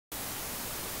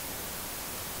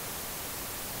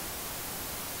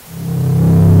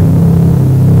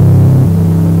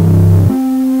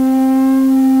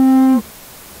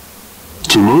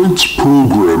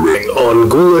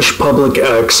Ghoulish Public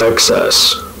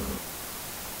Access.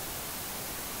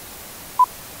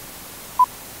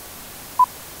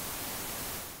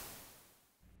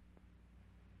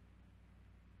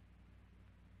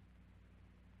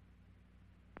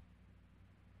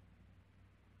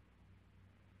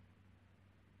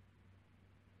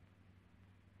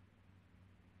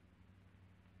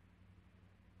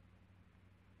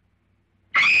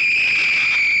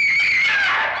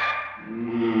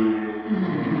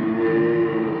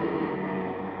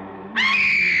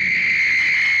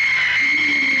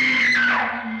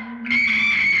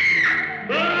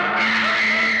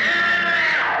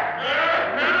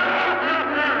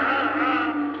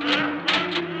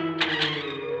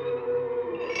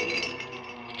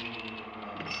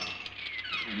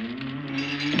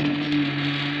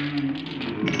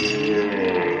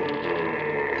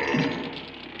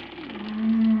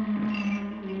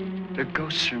 The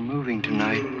ghosts are moving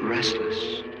tonight,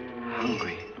 restless,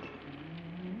 hungry.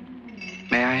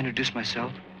 May I introduce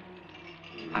myself?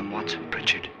 I'm Watson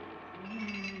Pritchard.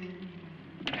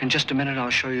 In just a minute, I'll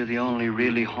show you the only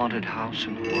really haunted house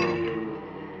in the world.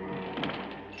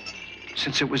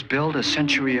 Since it was built a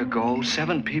century ago,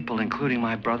 7 people, including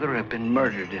my brother, have been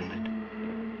murdered in it.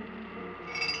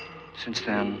 Since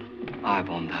then,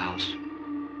 I've owned the house.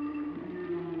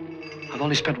 I've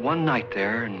only spent one night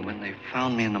there, and when they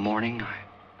found me in the morning,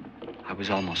 I was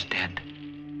almost dead.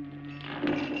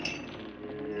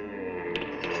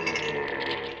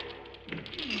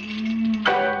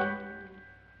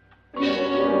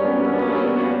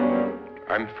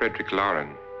 I'm Frederick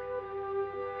Lauren,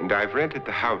 and I've rented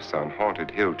the house on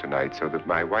Haunted Hill tonight so that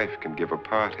my wife can give a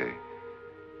party.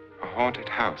 A haunted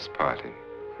house party.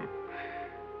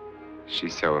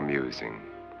 She's so amusing.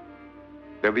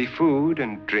 There'll be food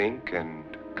and drink and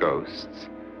ghosts,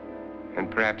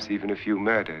 and perhaps even a few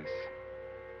murders.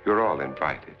 You're all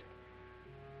invited.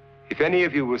 If any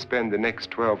of you will spend the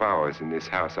next 12 hours in this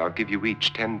house, I'll give you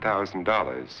each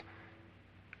 $10,000,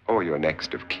 or your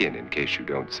next of kin in case you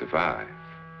don't survive.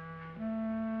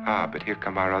 Ah, but here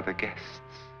come our other guests.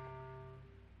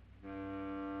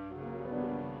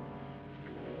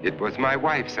 It was my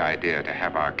wife's idea to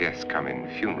have our guests come in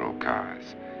funeral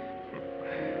cars.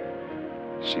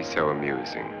 She's so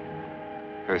amusing.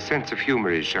 Her sense of humor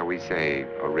is, shall we say,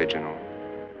 original.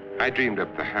 I dreamed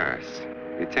up the hearse.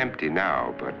 It's empty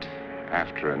now, but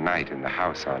after a night in the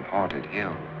house on Haunted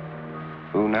Hill,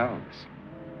 who knows?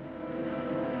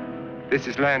 This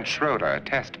is Lance Schroeder, a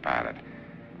test pilot,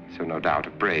 so no doubt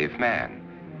a brave man.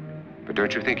 But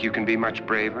don't you think you can be much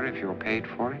braver if you're paid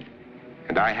for it?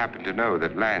 And I happen to know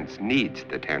that Lance needs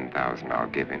the $10,000 I'll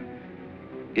give him,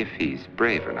 if he's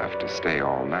brave enough to stay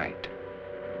all night.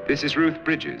 This is Ruth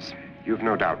Bridges. You've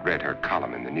no doubt read her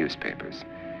column in the newspapers.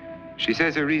 She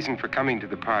says her reason for coming to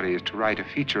the party is to write a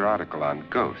feature article on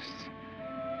ghosts.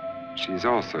 She's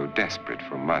also desperate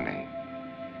for money,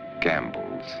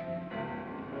 gambles.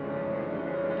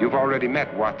 You've already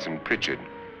met Watson Pritchard,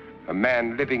 a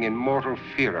man living in mortal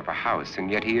fear of a house, and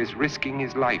yet he is risking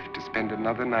his life to spend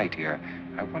another night here.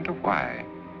 I wonder why.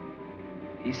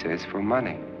 He says for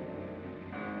money.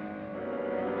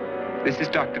 This is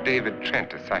Dr. David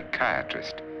Trent, a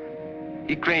psychiatrist.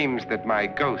 He claims that my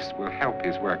ghost will help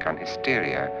his work on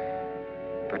hysteria.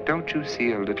 But don't you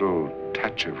see a little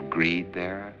touch of greed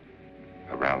there,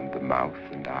 around the mouth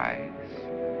and eyes?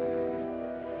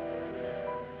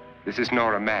 This is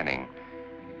Nora Manning.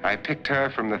 I picked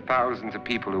her from the thousands of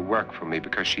people who work for me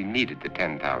because she needed the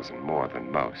 $10,000 more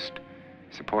than most.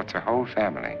 Supports her whole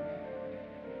family.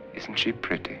 Isn't she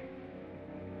pretty?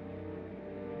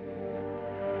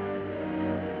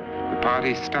 The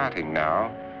party's starting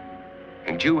now,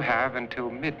 and you have until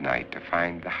midnight to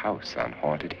find the house on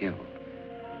Haunted Hill.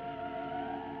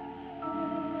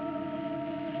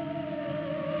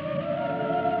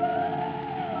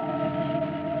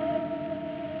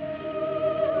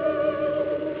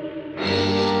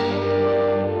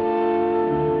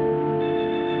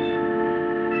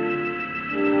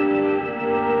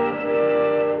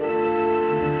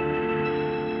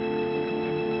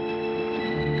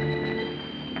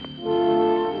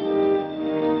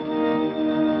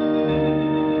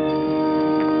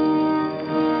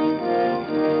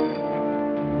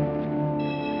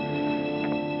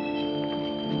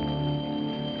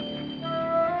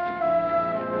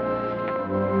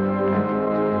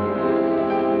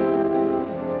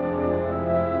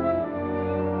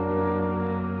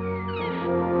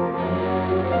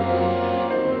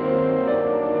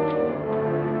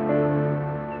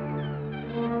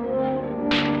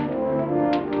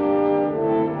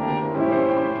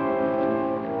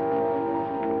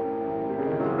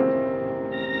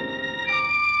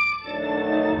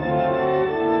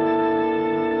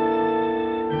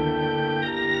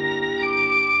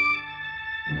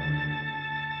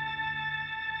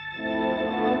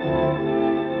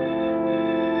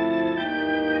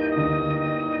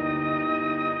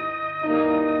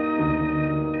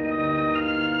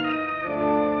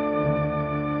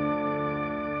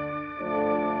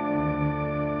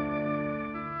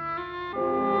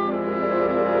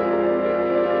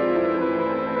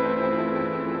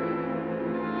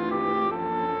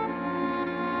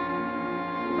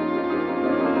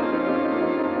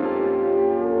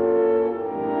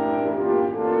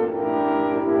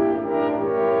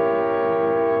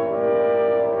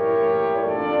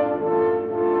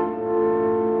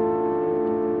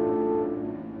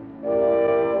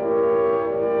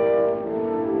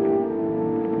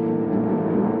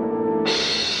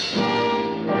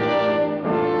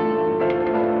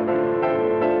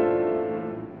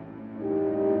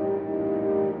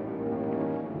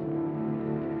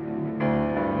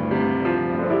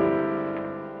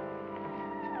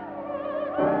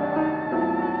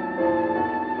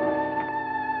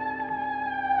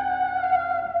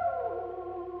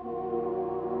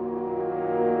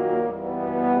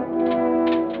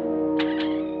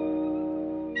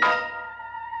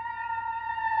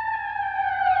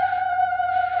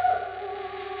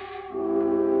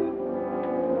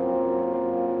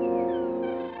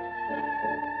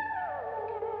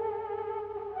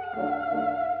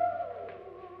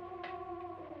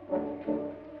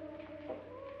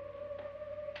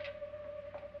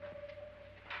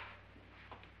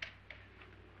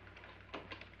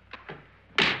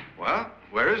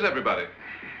 Where's everybody?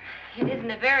 It isn't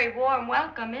a very warm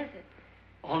welcome, is it?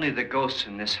 Only the ghosts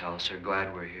in this house are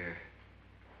glad we're here.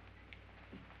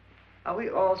 Are we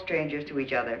all strangers to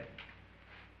each other?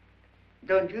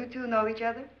 Don't you two know each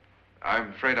other? I'm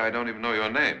afraid I don't even know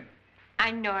your name.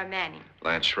 I'm Nora Manning.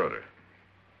 Lance Schroeder.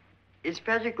 Is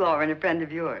Frederick Lauren a friend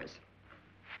of yours?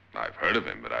 I've heard of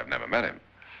him, but I've never met him.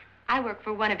 I work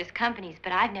for one of his companies,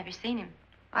 but I've never seen him.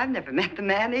 I've never met the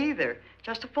man either.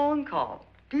 Just a phone call.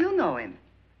 Do you know him?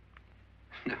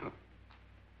 No,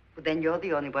 Well, then you're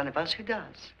the only one of us who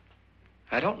does.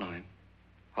 I don't know him.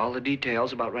 All the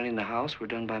details about renting the house were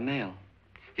done by mail.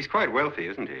 He's quite wealthy,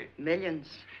 isn't he?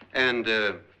 Millions. And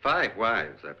 5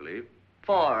 wives, I believe.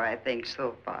 4, I think,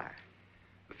 so far.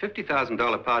 A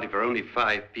 $50,000 party for only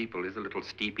 5 people is a little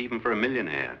steep, even for a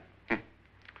millionaire.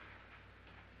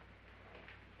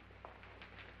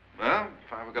 Well,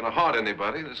 if I were going to haunt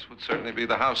anybody, this would certainly be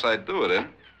the house I'd do it in.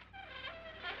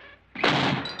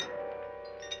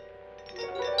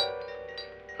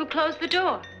 Who closed the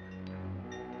door?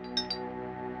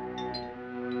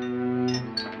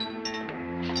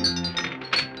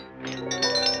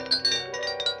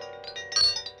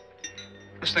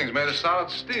 This thing's made of solid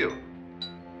steel.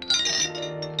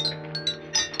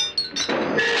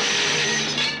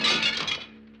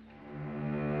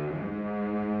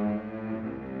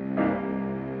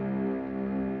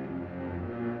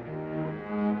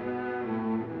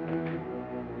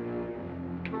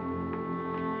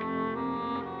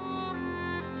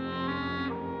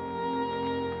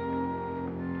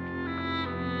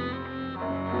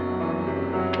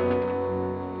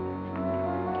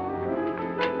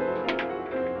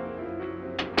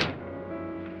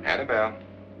 Annabelle,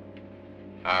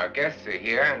 our guests are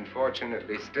here,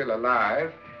 unfortunately still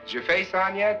alive. Is your face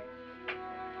on yet?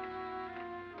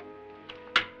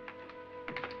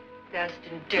 Dust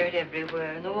and dirt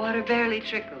everywhere, and the water barely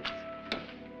trickles.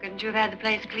 Couldn't you have had the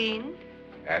place cleaned?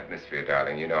 Atmosphere,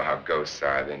 darling. You know how ghosts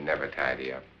are. They never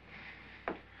tidy up.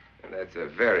 And that's a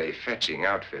very fetching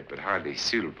outfit, but hardly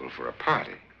suitable for a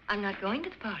party. I'm not going to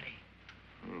the party.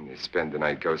 The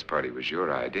spend-the-night ghost party was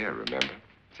your idea, remember?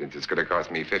 Since it's going to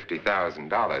cost me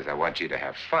 $50,000, I want you to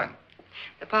have fun.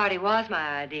 The party was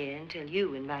my idea until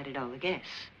you invited all the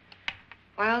guests.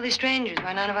 Why all these strangers?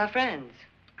 Why none of our friends?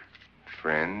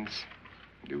 Friends?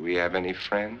 Do we have any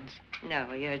friends?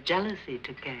 No, your jealousy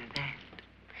took care of that.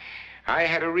 I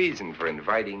had a reason for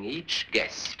inviting each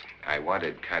guest. I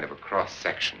wanted kind of a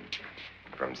cross-section.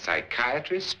 From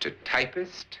psychiatrist to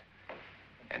typist,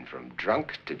 and from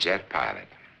drunk to jet pilot.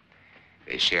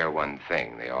 They share one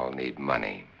thing. They all need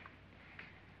money.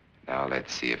 Now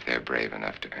let's see if they're brave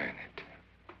enough to earn it.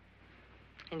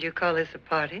 And you call this a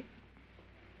party?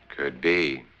 Could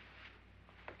be.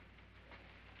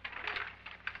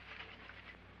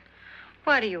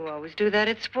 Why do you always do that?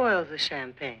 It spoils the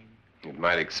champagne. It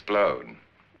might explode.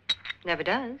 Never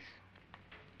does.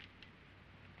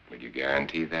 Would you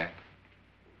guarantee that?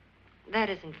 That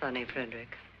isn't funny,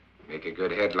 Frederick. Make a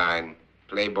good headline.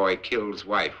 Playboy kills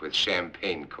wife with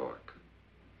champagne cork.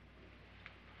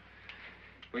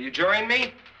 Will you join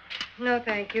me? No,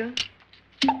 thank you.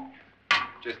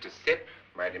 Just a sip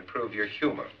might improve your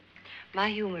humor. My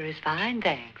humor is fine,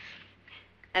 thanks.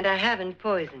 And I haven't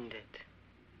poisoned it.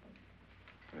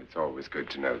 It's always good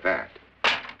to know that.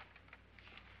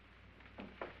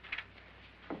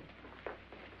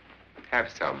 Have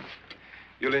some.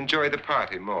 You'll enjoy the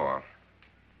party more.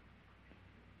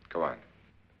 Go on.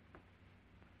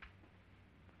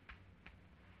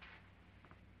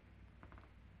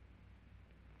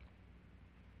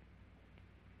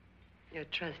 Your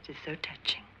trust is so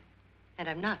touching. And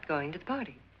I'm not going to the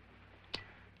party.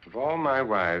 Of all my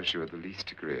wives, you're the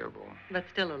least agreeable. But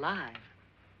still alive.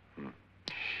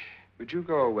 Would you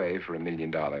go away for $1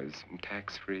 million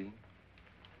tax-free?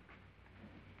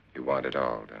 You want it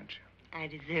all, don't you? I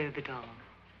deserve it all.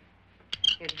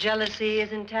 Your jealousy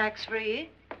isn't tax-free,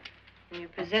 and your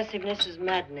possessiveness is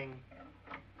maddening.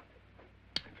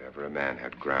 If ever a man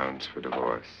had grounds for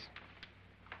divorce,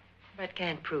 But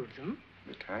can't prove them.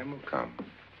 the time will come.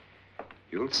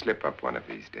 You'll slip up one of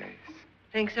these days,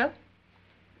 Think so?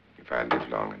 if I live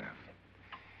long enough.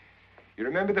 You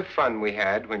remember the fun we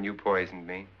had when you poisoned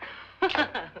me?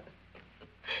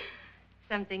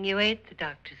 Something you ate, the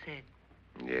doctor said.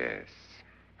 Yes,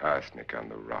 arsenic on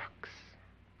the rocks.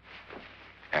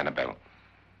 Annabelle,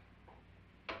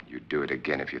 you'd do it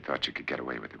again if you thought you could get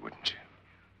away with it, wouldn't you?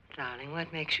 Darling,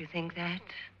 what makes you think that?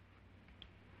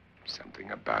 Something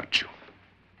about you.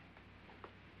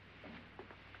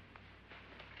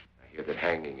 I hear that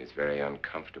hanging is very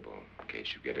uncomfortable, in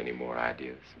case you get any more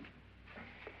ideas.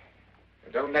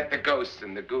 Now, don't let the ghosts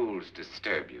and the ghouls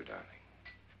disturb you, darling.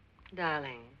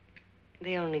 Darling,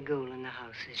 the only ghoul in the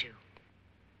house is you.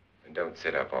 And don't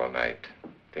sit up all night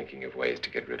thinking of ways to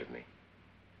get rid of me.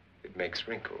 It makes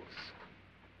wrinkles.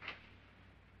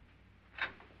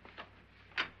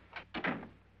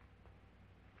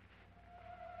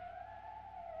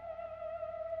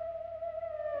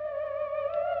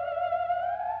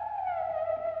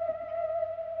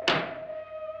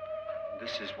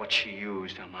 This is what she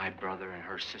used on my brother and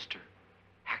her sister.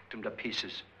 Hacked them to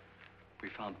pieces. We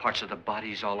found parts of the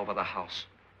bodies all over the house,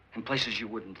 in places you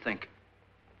wouldn't think.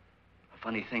 The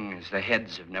funny thing is, the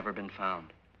heads have never been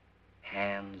found.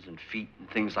 Hands and feet and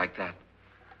things like that.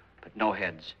 But no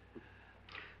heads.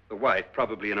 The wife,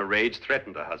 probably in a rage,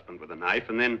 threatened her husband with a knife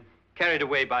and then, carried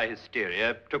away by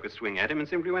hysteria, took a swing at him and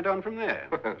simply went on from there.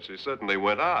 She certainly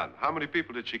went on. How many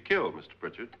people did she kill, Mr.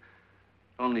 Pritchard?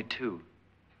 Only two.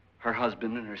 Her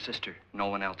husband and her sister. No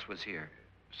one else was here.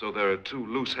 So there are two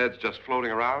loose heads just floating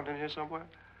around in here somewhere?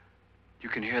 You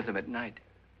can hear them at night.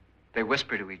 They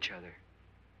whisper to each other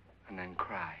and then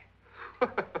cry.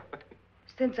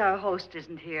 Since our host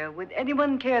isn't here, would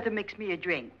anyone care to mix me a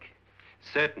drink?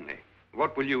 Certainly.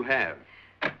 What will you have?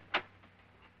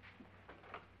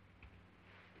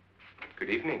 Good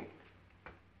evening.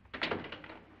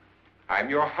 I'm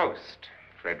your host,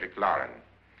 Frederick Lauren.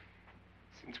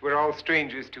 Since we're all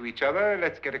strangers to each other,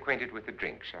 let's get acquainted with a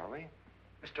drink, shall we?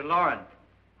 Mr. Lauren,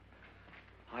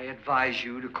 I advise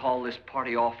you to call this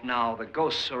party off now. The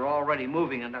ghosts are already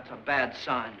moving, and that's a bad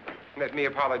sign. Let me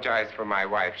apologize for my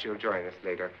wife. She'll join us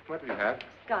later. What do you have?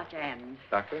 Scotch and.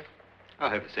 Doctor? I'll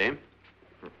have the same.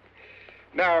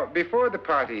 Now, before the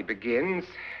party begins,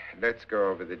 let's go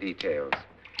over the details.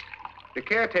 The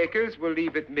caretakers will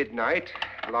leave at midnight,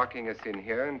 locking us in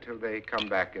here until they come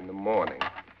back in the morning.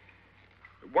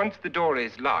 Once the door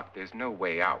is locked, there's no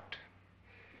way out.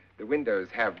 The windows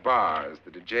have bars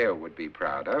that a jail would be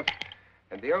proud of,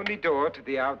 and the only door to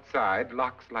the outside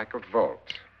locks like a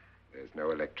vault. There's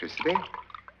no electricity,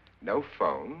 no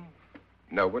phone,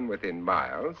 no one within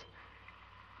miles,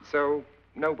 so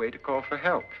no way to call for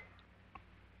help.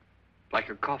 Like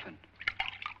a coffin.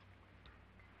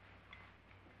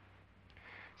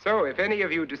 So if any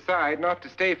of you decide not to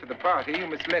stay for the party, you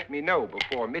must let me know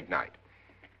before midnight.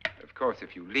 Of course,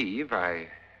 if you leave, I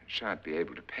shan't be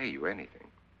able to pay you anything.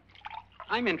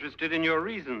 I'm interested in your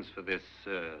reasons for this,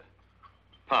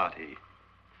 party.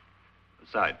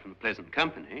 Aside from the pleasant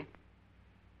company.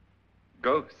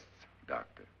 Ghosts,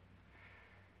 Doctor.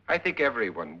 I think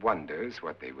everyone wonders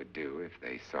what they would do if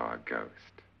they saw a ghost.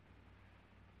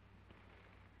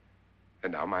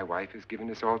 And now my wife has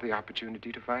given us all the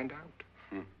opportunity to find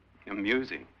out.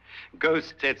 Amusing.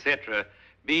 Ghosts, etc.,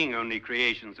 being only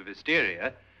creations of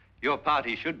hysteria, your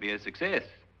party should be a success.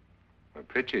 Well,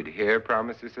 Pritchard here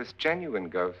promises us genuine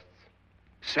ghosts.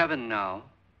 7 now.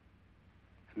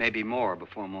 Maybe more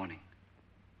before morning.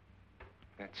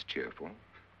 That's cheerful.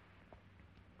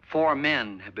 4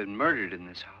 men have been murdered in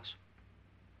this house.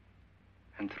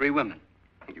 And 3 women.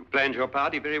 You planned your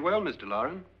party very well, Mr.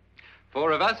 Lauren.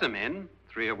 4 of us are men,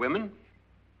 3 are women.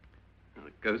 Well,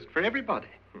 a ghost for everybody.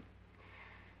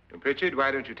 Well, Pritchard,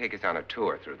 why don't you take us on a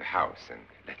tour through the house and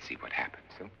let's see what happens,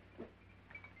 huh?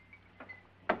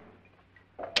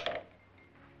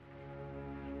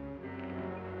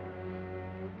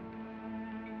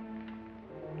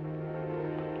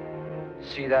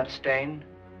 See that stain?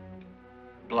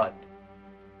 Blood.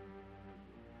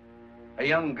 A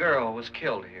young girl was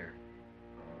killed here.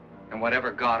 And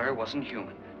whatever got her wasn't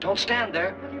human. Don't stand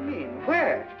there. What do you mean?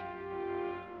 Where?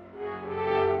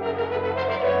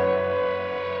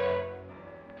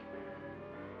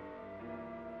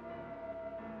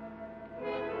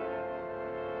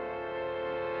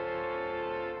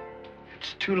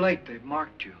 It's too late. They've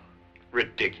marked you.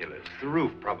 Ridiculous. The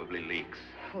roof probably leaks.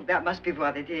 Oh, that must be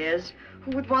what it is.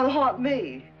 Who would want to haunt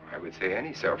me? I would say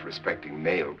any self-respecting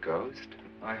male ghost.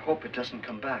 I hope it doesn't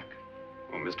come back.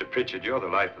 Well, Mr. Pritchard, you're the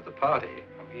life of the party.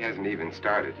 Oh, he hasn't even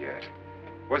started yet.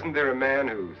 Wasn't there a man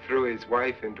who threw his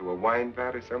wife into a wine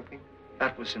vat or something?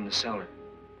 That was in the cellar.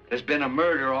 There's been a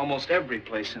murder almost every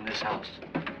place in this house.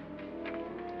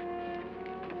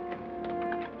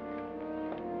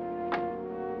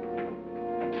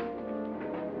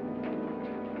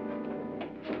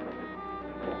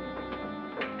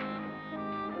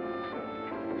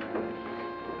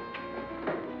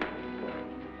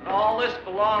 All this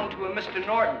belonged to a Mr.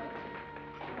 Norton,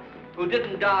 who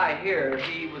didn't die here.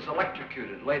 He was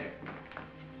electrocuted later.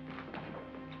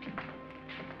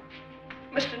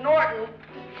 Mr. Norton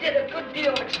did a good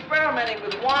deal of experimenting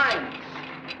with wines,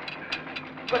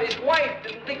 but his wife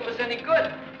didn't think it was any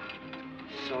good.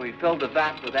 So he filled the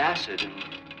vat with acid and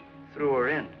threw her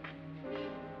in.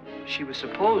 She was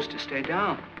supposed to stay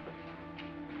down.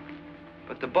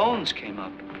 But the bones came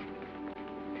up.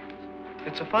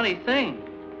 It's a funny thing,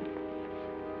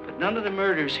 but none of the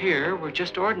murders here were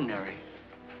just ordinary.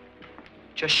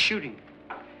 Just shooting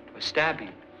or stabbing.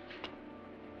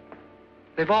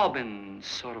 They've all been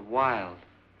sort of wild,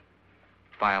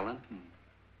 violent, and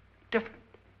different.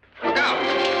 Look out!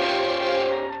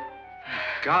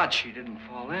 Thank God she didn't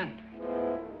fall in.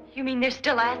 You mean there's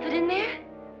still acid in there?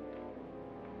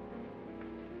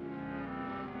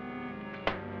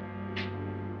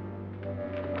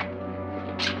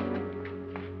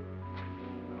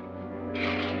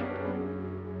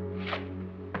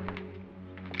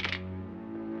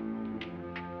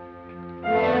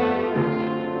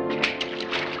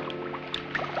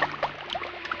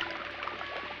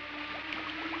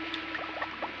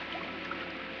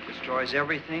 Destroys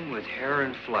everything with hair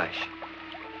and flesh.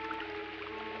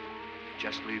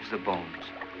 Just leaves the bones.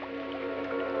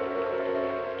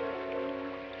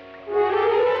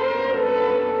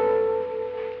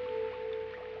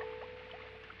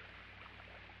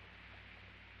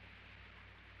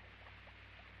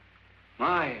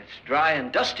 My, it's dry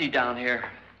and dusty down here.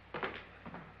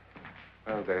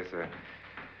 Well, there's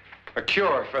a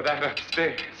cure for that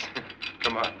upstairs.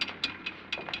 Come on.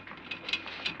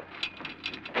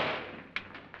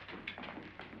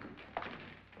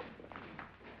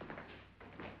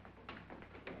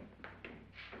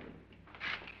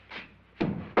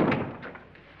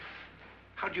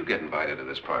 How'd you get invited to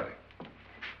this party?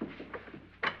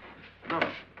 No.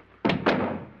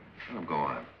 Oh, go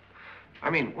on. I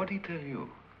mean, what did he tell you?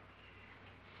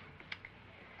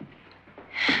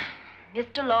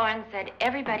 Mr. Lawrence said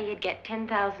everybody'd get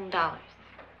 $10,000.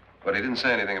 But he didn't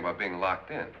say anything about being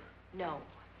locked in. No.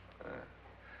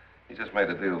 He just made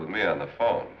a deal with me on the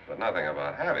phone, but nothing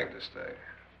about having to stay.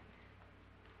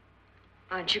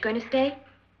 Aren't you going to stay?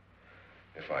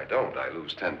 If I don't, I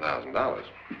lose $10,000.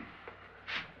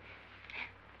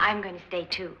 I'm going to stay,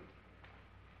 too.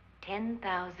 $10,000.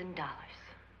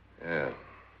 Yeah.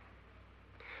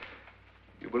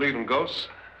 You believe in ghosts?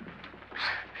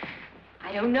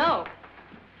 I don't know.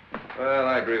 Well,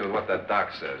 I agree with what that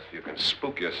doc says. You can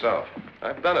spook yourself.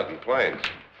 I've done it in planes.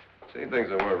 Seen things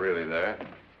that weren't really there.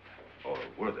 Or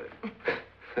were they?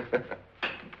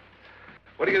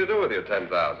 What are you going to do with your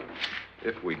 $10,000?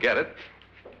 If we get it.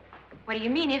 What do you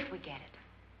mean, if we get it?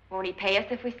 Won't he pay us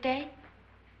if we stay?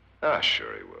 Ah,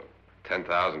 sure he will.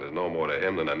 10,000 is no more to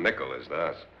him than a nickel is to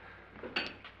us.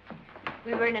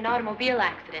 We were in an automobile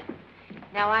accident.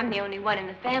 Now I'm the only one in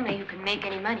the family who can make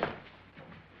any money.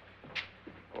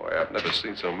 Boy, I've never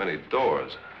seen so many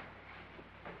doors.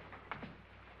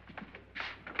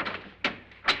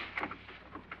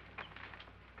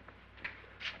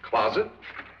 Closet?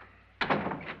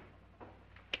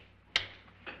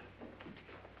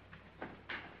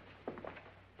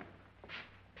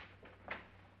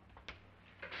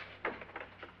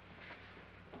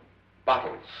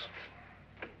 Bottles.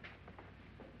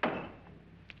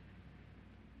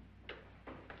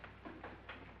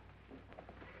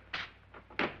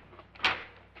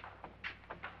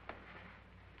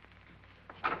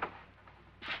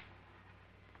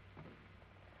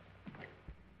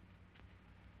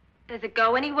 Does it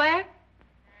go anywhere?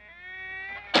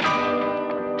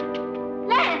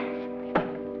 Lance!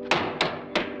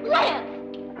 Lance!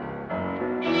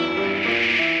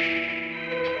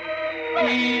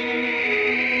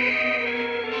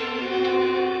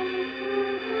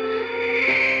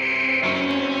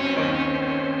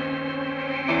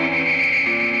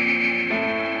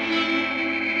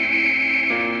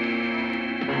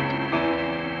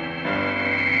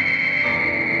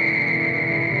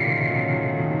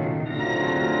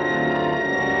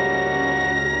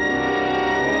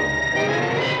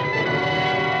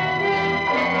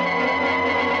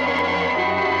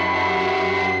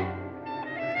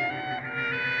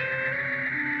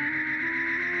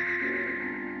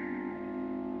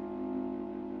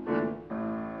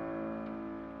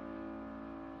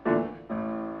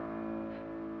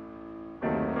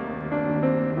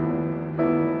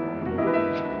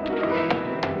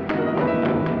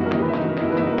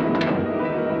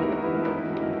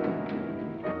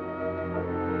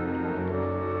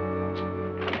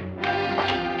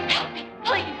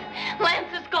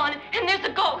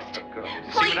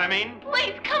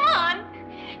 Please, come on.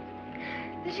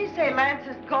 Did she say Lance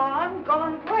is gone?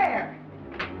 Gone where?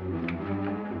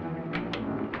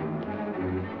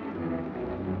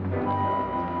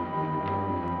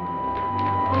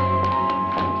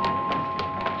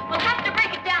 We'll have to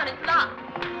break it down. It's locked.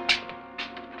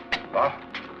 Locked?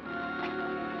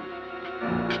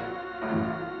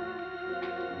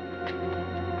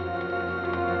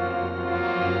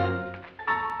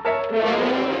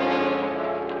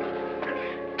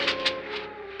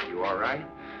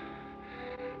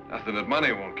 Nothing that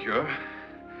money won't cure.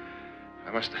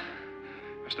 I must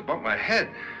have bumped my head.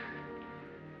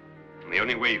 And the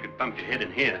only way you could bump your head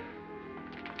in here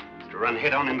is to run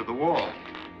head on into the wall.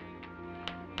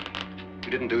 You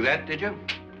didn't do that, did you?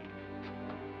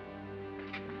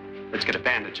 Let's get a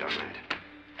bandage on that.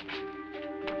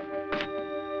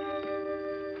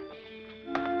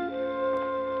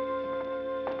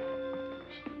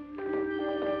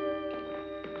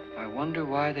 I wonder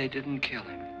why they didn't kill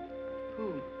him.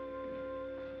 Who?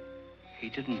 He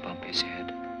didn't bump his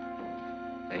head.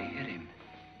 They hit him.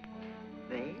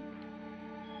 They?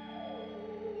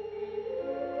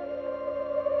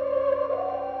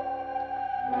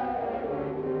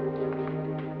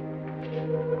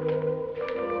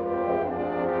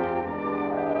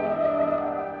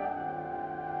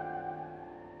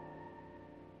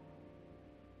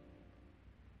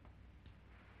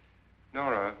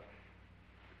 Nora,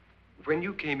 when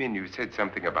you came in, you said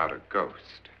something about a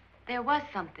ghost. There was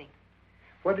something.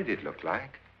 What did it look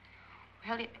like?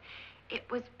 Well, it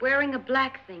was wearing a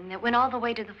black thing that went all the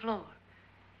way to the floor.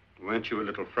 Weren't you a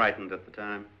little frightened at the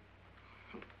time?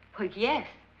 Well, yes.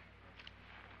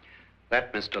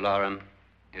 That, Mr. Loren,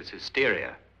 is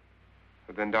hysteria.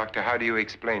 Well, then, Doctor, how do you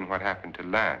explain what happened to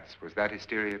Lance? Was that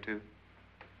hysteria, too?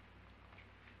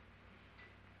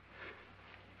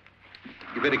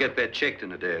 You better get that checked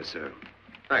in a day or so.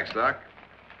 Thanks, Doc.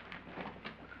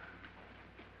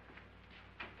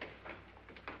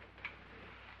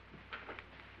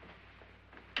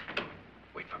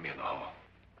 Wait for me in the hall.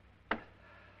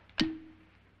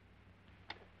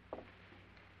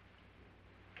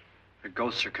 The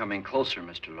ghosts are coming closer,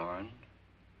 Mr. Loren.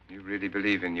 You really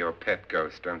believe in your pet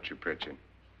ghost, don't you, Pritchard?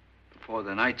 Before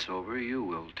the night's over, you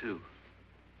will, too.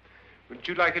 Would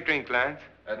you like a drink, Lance?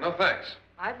 No, thanks.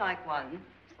 I'd like one.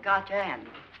 Scotch and.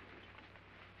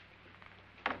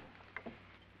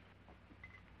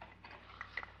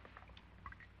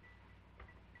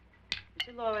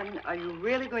 Mr. Loren, are you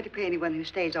really going to pay anyone who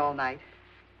stays all night?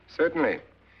 Certainly.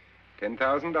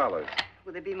 $10,000.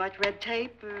 Will there be much red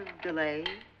tape or delay?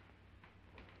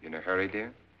 You in a hurry,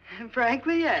 dear?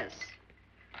 Frankly, yes.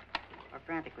 Or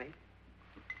frantically.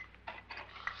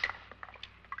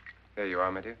 There you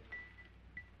are, my dear.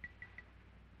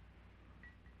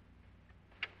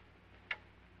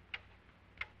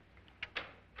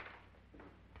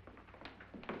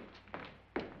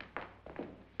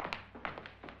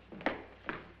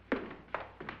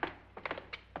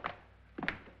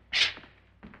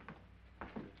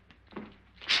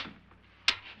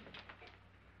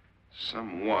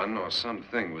 Someone or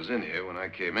something was in here when I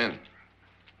came in.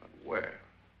 But where?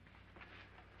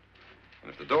 And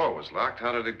if the door was locked,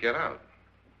 how did it get out?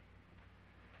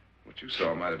 What you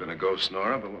saw might have been a ghost,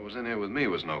 Nora, but what was in here with me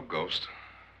was no ghost.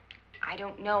 I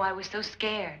don't know. I was so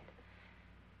scared.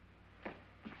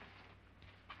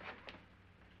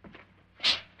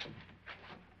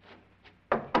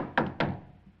 Does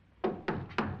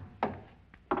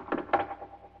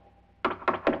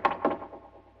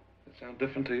it sound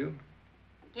different to you?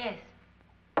 Yes.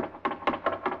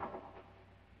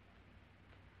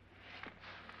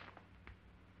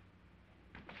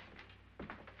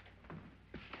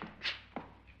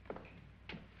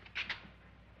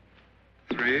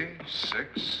 Three,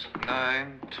 6,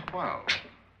 9, 12.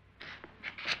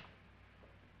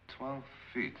 12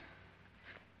 feet.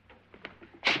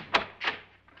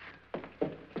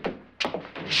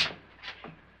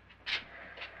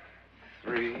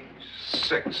 Three,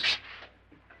 6.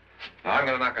 Now, I'm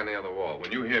going to knock on the other wall.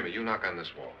 When you hear me, you knock on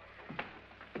this wall.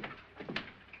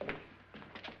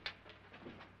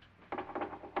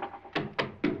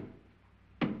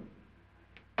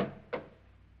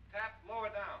 Tap lower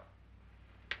down.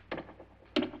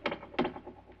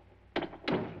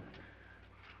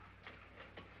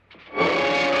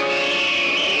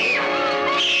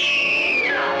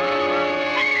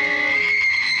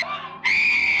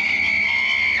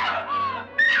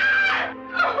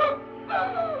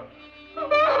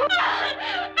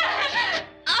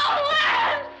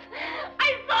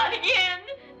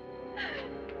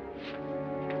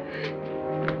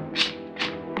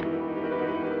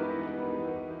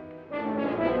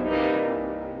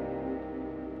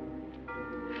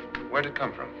 Where'd it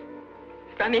come from?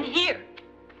 From in here.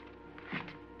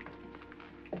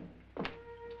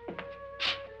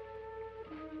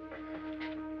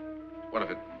 What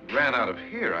if it ran out of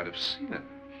here? I'd have seen it.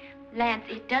 Lance,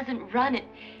 it doesn't run. It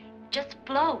just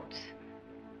floats.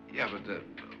 Yeah, but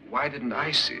why didn't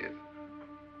I see it?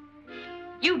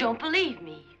 You don't believe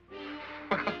me.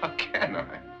 Well, how can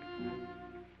I?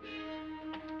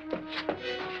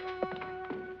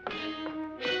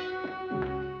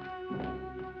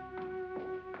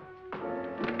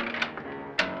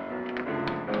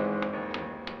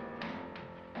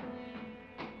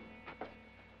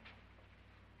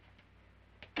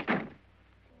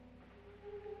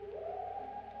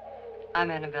 I'm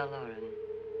Annabelle Lauren.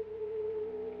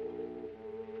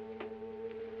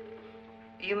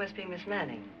 You must be Miss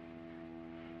Manning.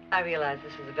 I realize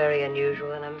this is a very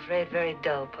unusual and I'm afraid very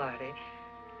dull party.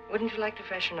 Wouldn't you like to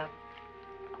freshen up?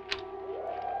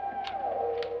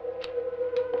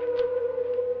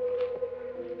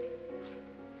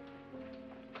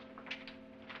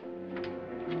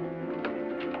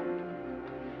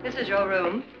 This is your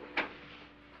room.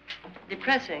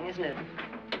 Depressing, isn't it?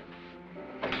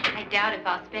 I doubt if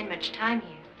I'll spend much time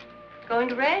here. It's going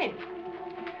to rain.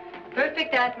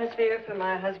 Perfect atmosphere for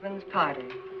my husband's party.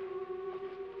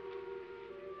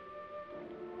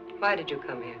 Why did you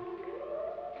come here?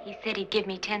 He said he'd give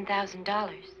me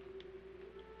 $10,000.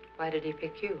 Why did he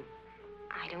pick you?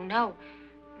 I don't know.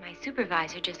 My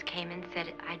supervisor just came and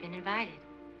said I'd been invited.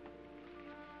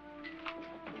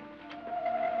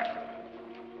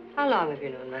 How long have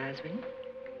you known my husband?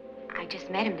 I just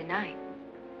met him tonight.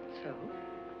 So?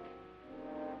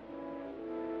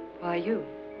 Why you?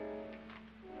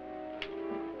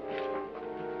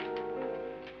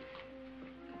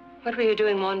 What were you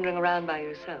doing wandering around by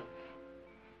yourself?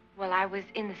 Well, I was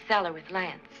in the cellar with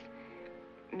Lance,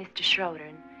 Mr. Schroeder,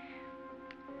 and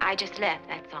I just left,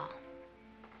 that's all.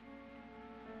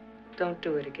 Don't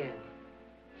do it again.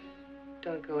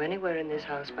 Don't go anywhere in this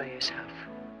house by yourself.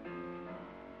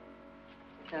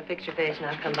 Now fix your face and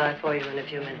I'll come by for you in a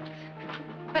few minutes.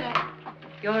 But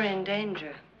You're in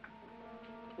danger.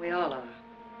 We all are.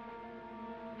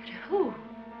 But who?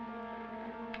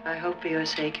 I hope for your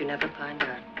sake you never find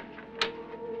out.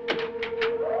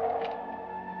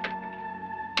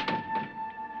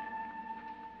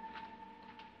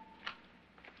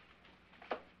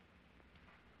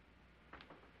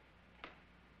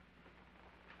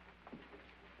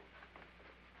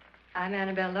 I'm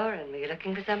Annabelle Lauren. Were you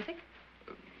looking for something?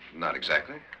 Not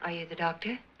exactly. Are you the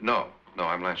doctor? No,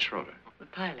 I'm Lance Schroeder. The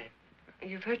pilot.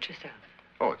 You've hurt yourself.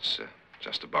 Oh, it's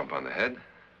just a bump on the head.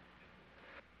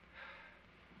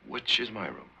 Which is my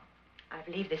room? I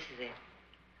believe this is it.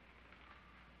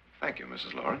 Thank you,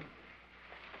 Mrs. Lauren.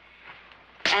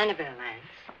 Annabelle Lance.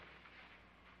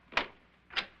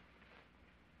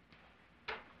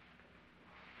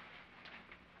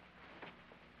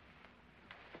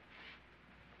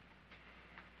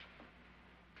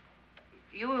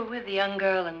 You were with the young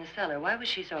girl in the cellar. Why was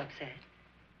she so upset?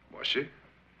 Was she?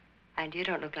 And you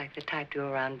don't look like the type to go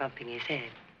around bumping his head.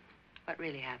 What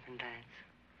really happened, Lance?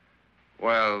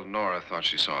 Well, Nora thought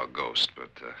she saw a ghost, but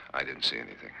I didn't see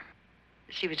anything.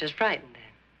 She was just frightened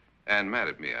then. And mad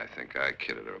at me, I think. I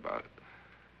kidded her about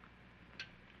it.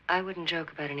 I wouldn't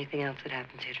joke about anything else that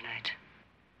happens here tonight.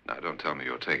 Now, don't tell me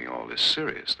you're taking all this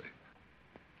seriously.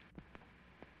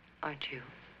 Aren't you?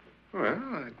 Well,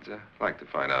 I'd like to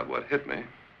find out what hit me.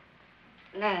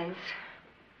 Lance.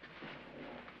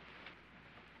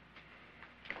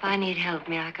 If I need help,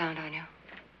 may I count on you?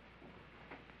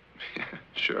 Yeah,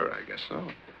 sure, I guess so.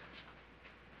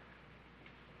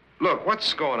 Look,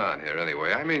 what's going on here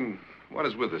anyway? I mean, what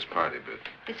is with this party bit?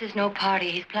 This is no party.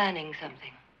 He's planning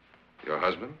something. Your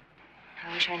husband?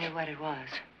 I wish I knew what it was.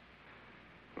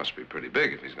 Must be pretty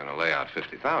big if he's going to lay out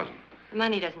 50,000. The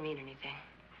money doesn't mean anything.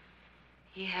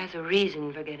 He has a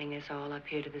reason for getting us all up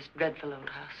here to this dreadful old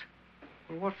house.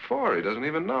 Well, what for? He doesn't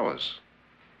even know us.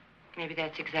 Maybe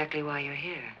that's exactly why you're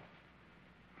here.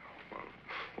 Well,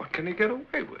 what can he get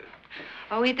away with?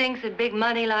 Oh, he thinks that big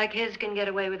money like his can get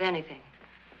away with anything.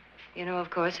 You know, of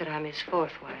course, that I'm his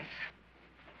fourth wife.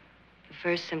 The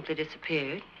first simply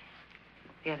disappeared.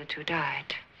 The other two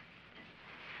died.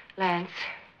 Lance,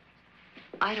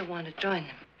 I don't want to join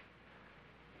them.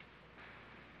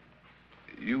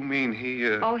 You mean he,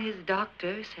 Oh, his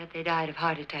doctor said they died of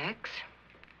heart attacks.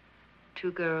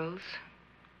 2 girls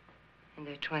in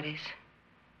their 20s.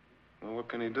 Well, what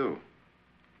can he do?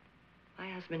 My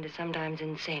husband is sometimes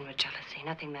insane with jealousy.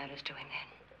 Nothing matters to him then.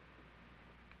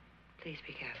 Please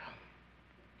be careful.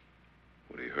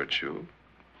 Would he hurt you?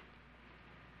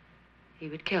 He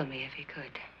would kill me if he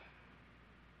could.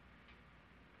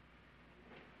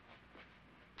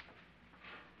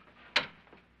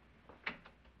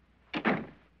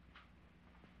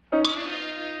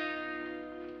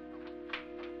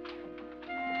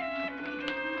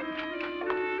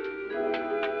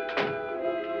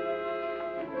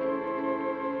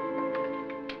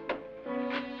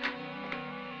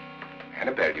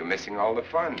 Annabelle, you're missing all the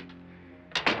fun.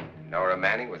 Nora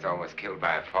Manning was almost killed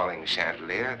by a falling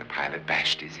chandelier. The pilot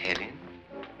bashed his head in.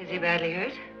 Is he badly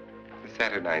hurt? The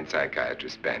Saturnine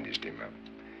psychiatrist bandaged him up.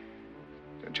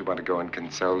 Don't you want to go and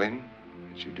console him,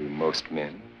 as you do most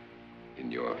men,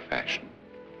 in your fashion?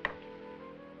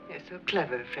 You're so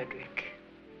clever, Frederick.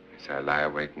 So I lie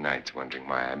awake nights wondering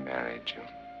why I married you.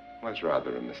 Was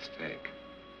rather a mistake.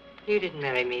 You didn't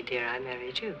marry me, dear. I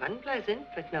married you. Unpleasant,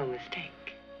 but no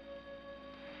mistake.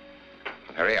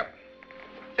 Well, hurry up.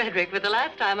 Frederick, for the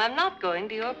last time, I'm not going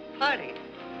to your party.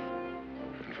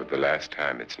 And for the last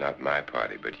time, it's not my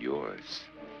party, but yours.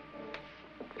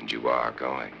 And you are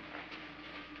going.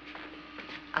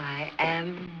 I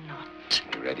am not.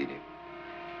 You ready, dear?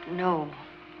 No.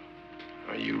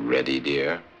 Are you ready,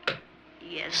 dear?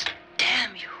 Yes,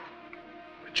 damn you.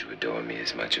 Would you adore me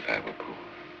as much if I were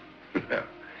poor? No.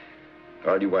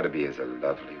 All you want to be is a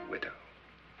lovely widow.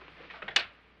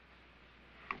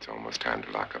 It's almost time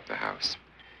to lock up the house.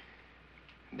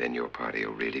 And then your party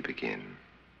will really begin.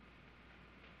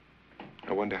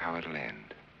 I wonder how it'll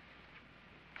end.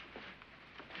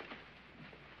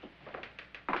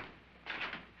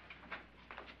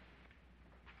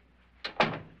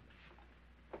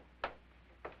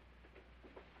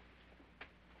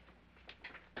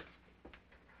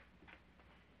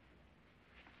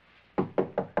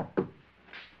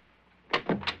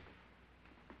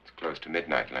 Close to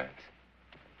midnight, Lance.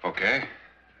 Okay.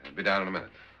 I'll be down in a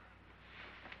minute.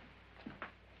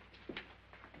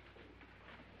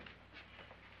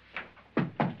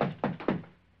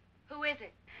 Who is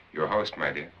it? Your host,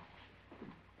 my dear.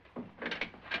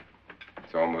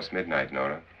 It's almost midnight,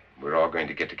 Nora. We're all going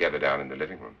to get together down in the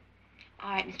living room.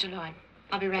 All right, Mr. Lloyd.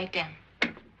 I'll be right down.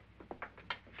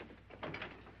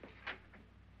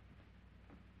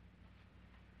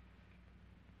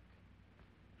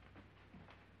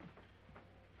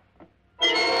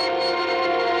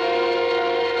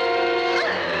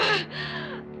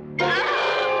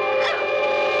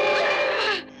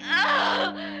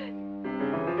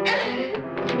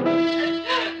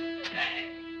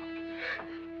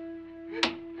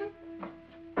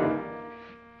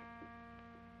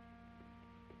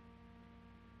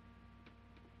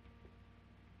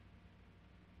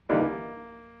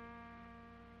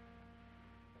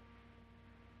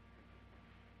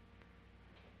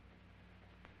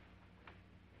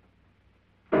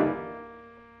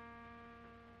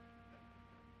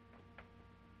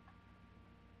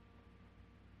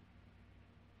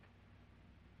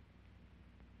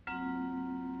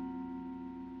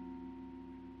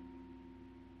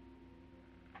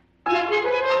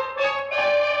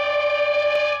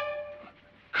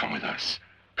 Come with us.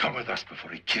 Come with us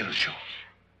before he kills you.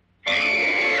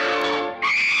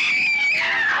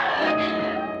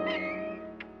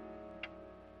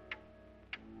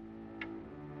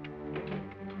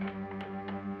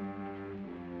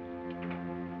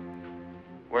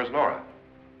 Where's Nora?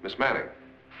 Miss Manning.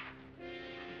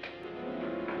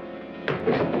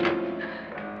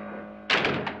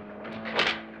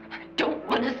 I don't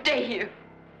want to stay here.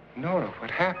 Nora,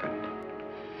 what happened?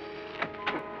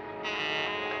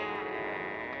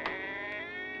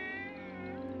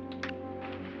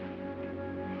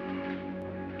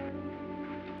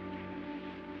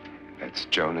 That's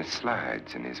Jonas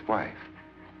Slides and his wife.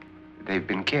 They've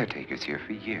been caretakers here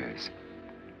for years.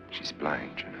 She's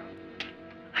blind, you know.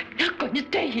 I'm not going to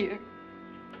stay here.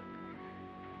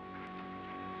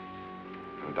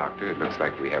 Well, Doctor, it looks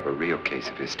like we have a real case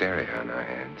of hysteria on our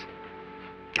hands.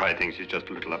 I think she's just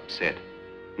a little upset,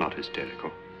 not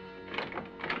hysterical.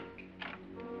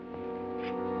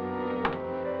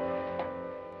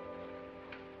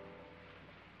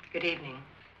 Good evening.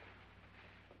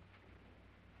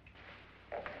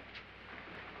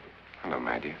 Hello,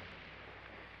 my dear.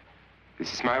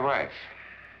 This is my wife.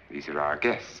 These are our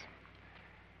guests.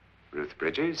 Ruth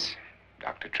Bridges,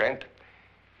 Dr. Trent.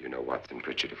 You know Watson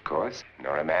Pritchard, of course.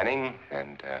 Nora Manning,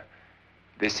 and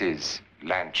this is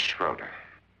Lance Schroeder.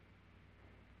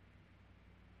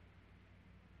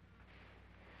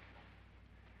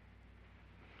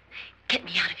 Get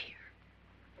me out of here.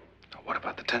 Now, what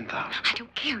about the 10,000? I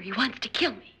don't care. He wants to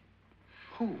kill me.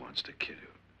 Who wants to kill you?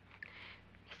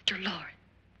 Mr. Lawrence.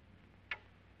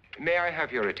 May I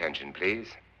have your attention, please?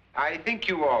 I think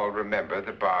you all remember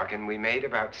the bargain we made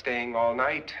about staying all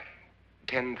night.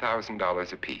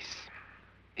 $10,000 apiece.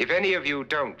 If any of you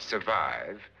don't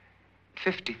survive,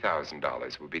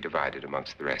 $50,000 will be divided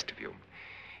amongst the rest of you.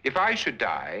 If I should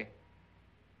die,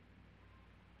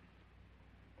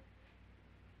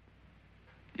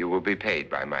 you will be paid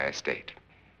by my estate.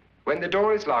 When the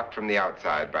door is locked from the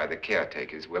outside by the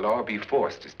caretakers, we'll all be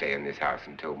forced to stay in this house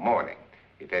until morning.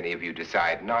 If any of you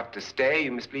decide not to stay,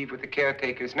 you must leave with the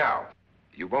caretakers now.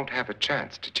 You won't have a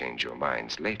chance to change your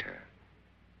minds later,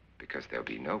 because there'll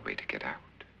be no way to get out.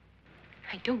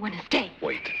 I don't want to stay.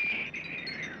 Wait.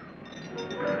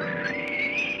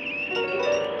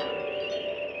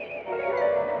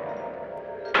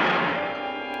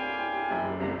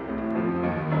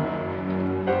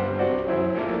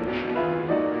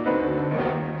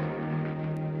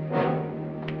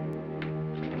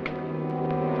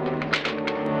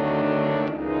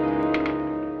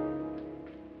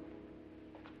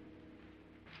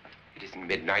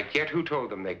 midnight yet. Who told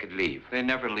them they could leave? They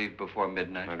never leave before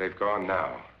midnight. Well, they've gone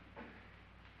now.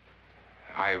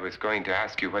 I was going to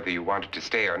ask you whether you wanted to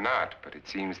stay or not, but it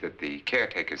seems that the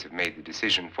caretakers have made the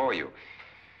decision for you.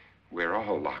 We're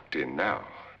all locked in now.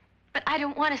 But I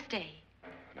don't want to stay.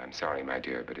 And I'm sorry, my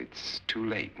dear, but it's too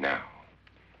late now.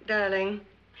 Darling,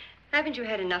 haven't you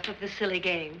had enough of the silly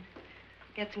game?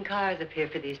 Get some cars up here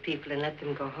for these people and let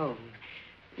them go home.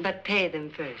 But pay them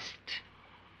first.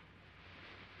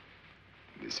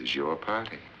 This is your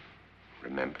party,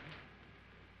 remember?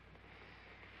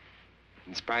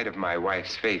 In spite of my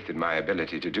wife's faith in my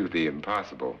ability to do the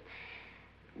impossible,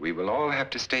 we will all have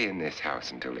to stay in this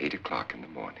house until 8 o'clock in the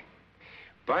morning.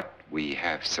 But we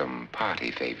have some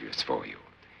party favors for you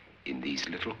in these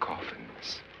little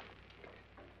coffins.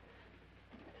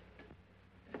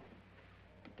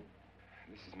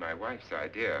 This is my wife's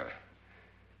idea.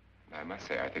 I must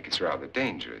say, I think it's rather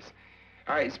dangerous.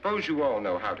 I suppose you all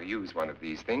know how to use one of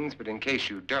these things, but in case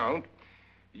you don't,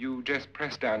 you just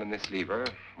press down on this lever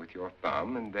with your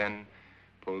thumb and then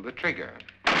pull the trigger.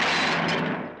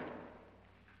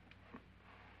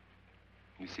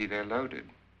 You see, they're loaded.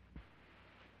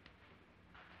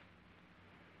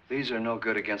 These are no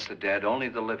good against the dead, only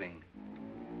the living.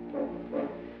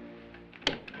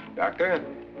 Doctor?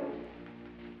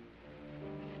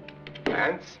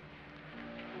 Lance?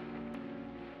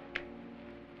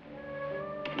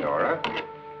 Nora?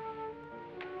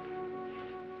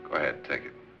 Go ahead, take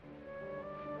it.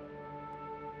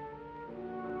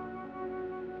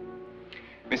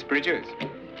 Miss Bridges?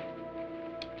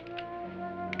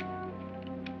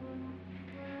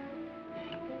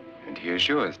 And here's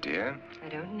yours, dear. I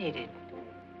don't need it.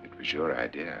 It was your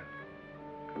idea.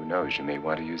 Who knows, you may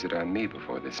want to use it on me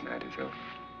before this night is over.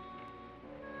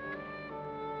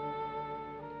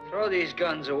 Throw these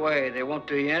guns away. They won't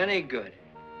do you any good.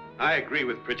 I agree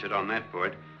with Pritchard on that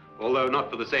point, although not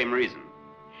for the same reason.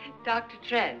 Dr.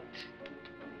 Trent,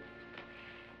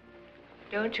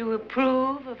 don't you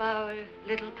approve of our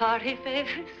little party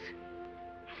favors?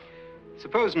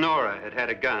 Suppose Nora had had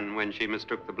a gun when she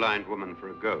mistook the blind woman for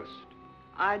a ghost.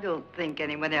 I don't think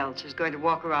anyone else is going to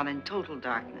walk around in total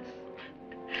darkness.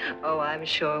 Oh, I'm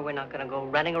sure we're not going to go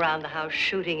running around the house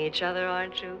shooting each other,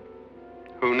 aren't you?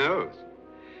 Who knows?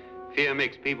 Fear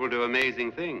makes people do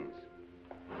amazing things.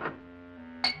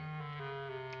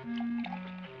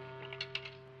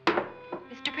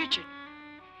 Mr. Pritchard,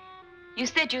 you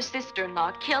said your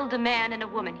sister-in-law killed a man and a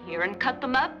woman here and cut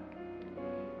them up?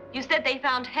 You said they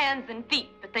found hands and feet,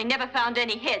 but they never found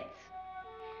any heads.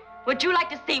 Would you like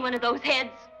to see one of those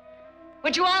heads?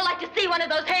 Would you all like to see one of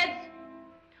those heads?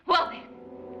 Well then,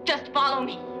 just follow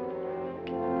me.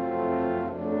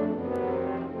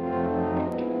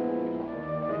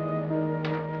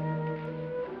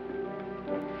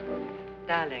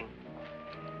 Darling,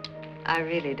 I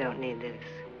really don't need this.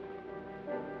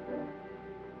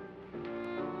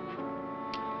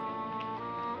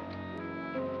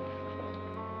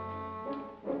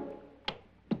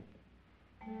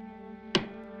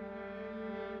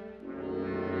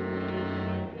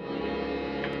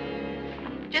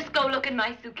 Just go look in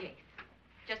my suitcase.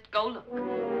 Just go look.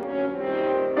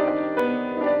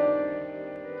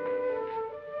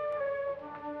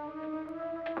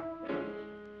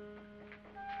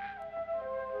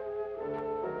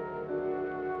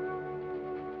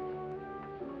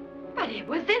 But it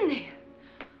was in there.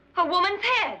 A woman's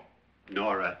head.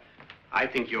 Nora, I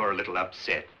think you're a little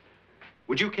upset.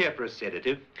 Would you care for a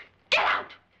sedative? Get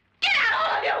out! Get out,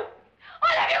 all of you!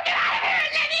 All of you, get out of here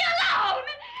and leave me alone!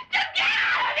 Just get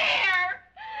out of here!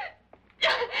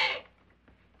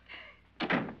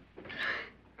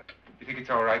 You think it's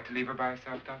all right to leave her by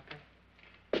herself, Doctor?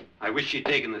 I wish she'd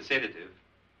taken the sedative.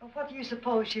 Well, what do you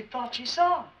suppose she thought she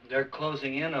saw? They're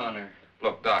closing in on her.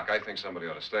 Look, Doc, I think somebody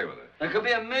ought to stay with her. There could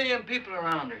be 1 million people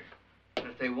around her. But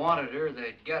if they wanted her,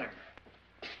 they'd get her.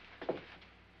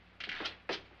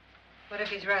 What if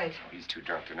he's right? He's too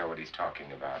drunk to know what he's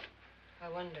talking about. I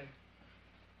wonder.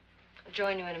 I'll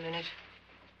join you in a minute.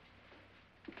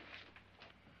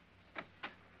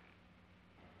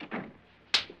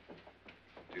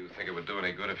 Do you think it would do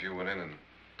any good if you went in and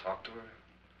talked to her?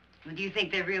 Well, do you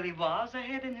think there really was a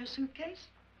head in her suitcase?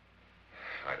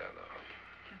 I don't know.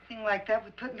 A thing like that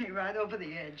would put me right over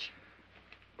the edge.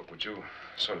 Look, would you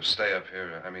sort of stay up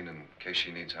here, I mean, in case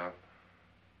she needs help?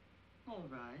 All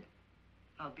right.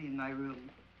 I'll be in my room.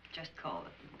 Just call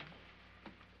it.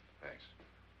 Thanks.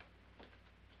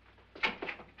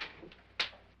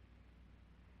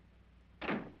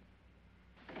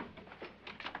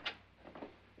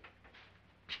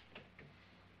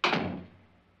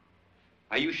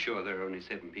 Are you sure there are only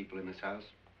 7 people in this house?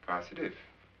 Positive,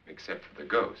 except for the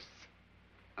ghosts.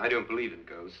 I don't believe in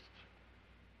ghosts,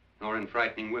 nor in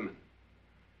frightening women.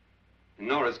 In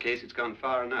Nora's case, it's gone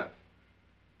far enough.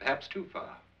 Perhaps too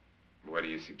far. What do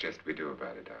you suggest we do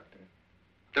about it, Doctor?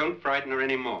 Don't frighten her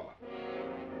anymore.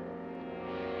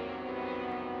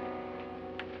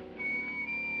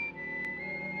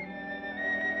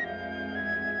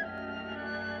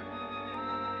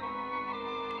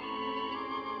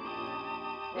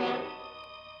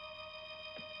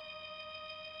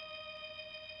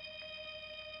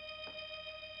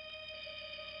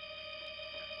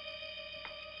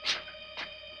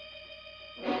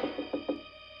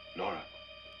 Nora?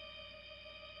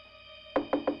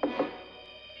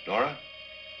 Nora?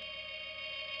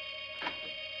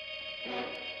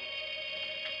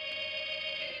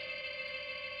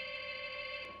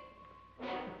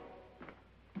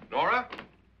 Nora?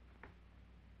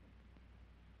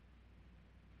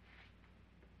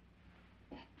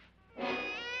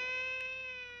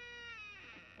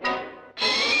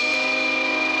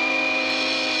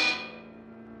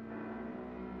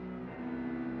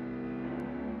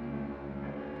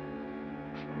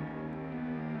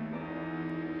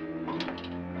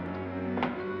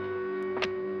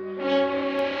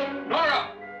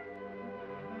 Nora!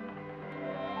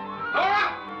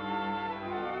 Nora!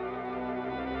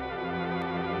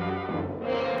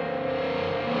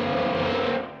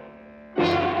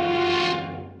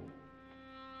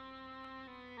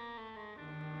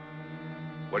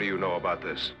 What do you know about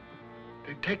this?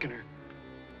 They've taken her.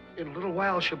 In a little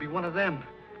while, she'll be one of them.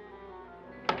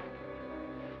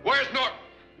 Where's Nora?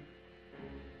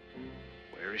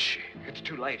 Where is she? It's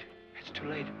too late. It's too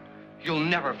late. You'll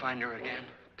never find her again.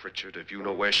 Pritchard, if you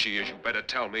know where she is, you better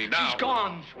tell me now. She's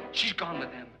gone. She's gone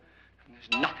with them. And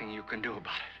there's nothing you can do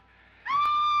about it.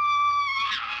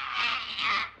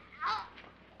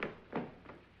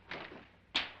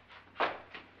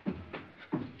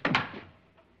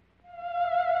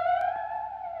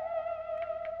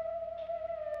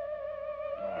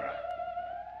 Nora.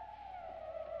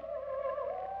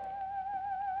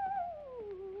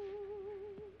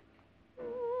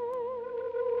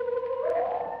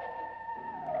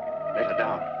 Let her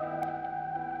down.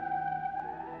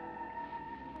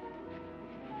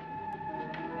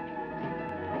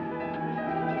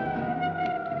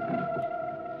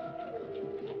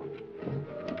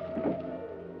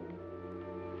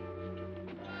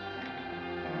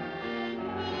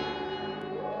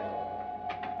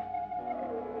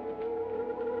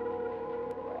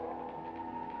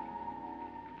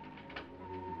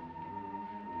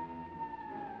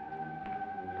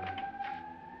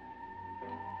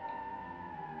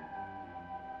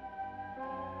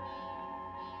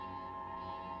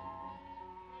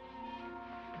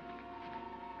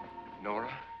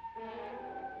 Nora?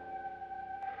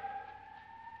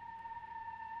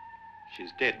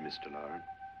 She's dead, Mr. Lauren.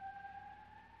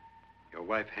 Your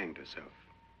wife hanged herself.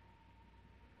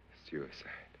 Suicide.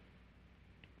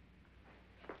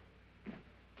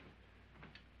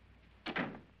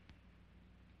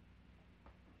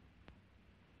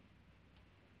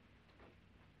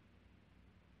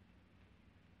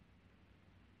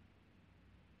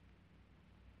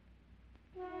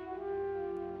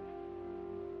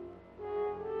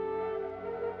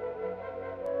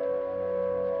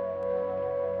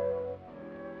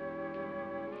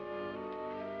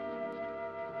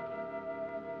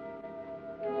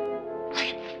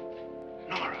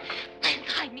 Nora, Please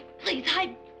hide me. Please hide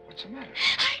me. what's the matter?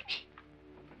 Hide me.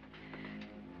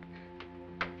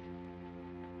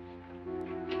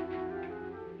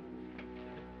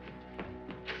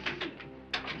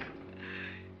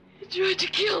 He tried to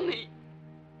kill me.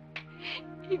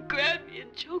 He grabbed me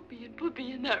and choked me and put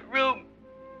me in that room.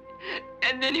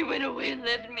 And then he went away and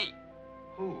left me.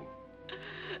 Who?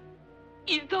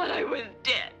 He thought I was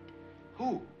dead.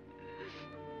 Who?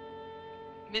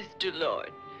 Mr.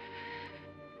 Lord.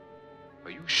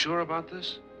 Are you sure about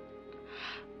this?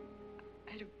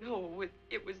 I don't know.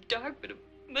 It was dark, but it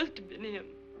must have been him.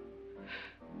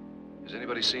 Has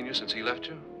anybody seen you since he left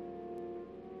you?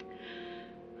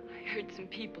 I heard some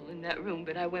people in that room,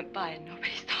 but I went by and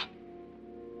nobody saw me.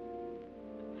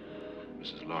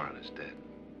 Mrs. Lauren is dead.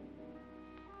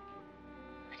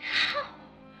 But how?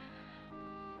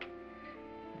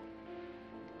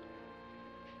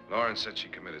 Lauren said she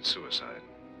committed suicide,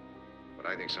 but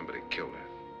I think somebody killed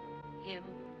her. Him?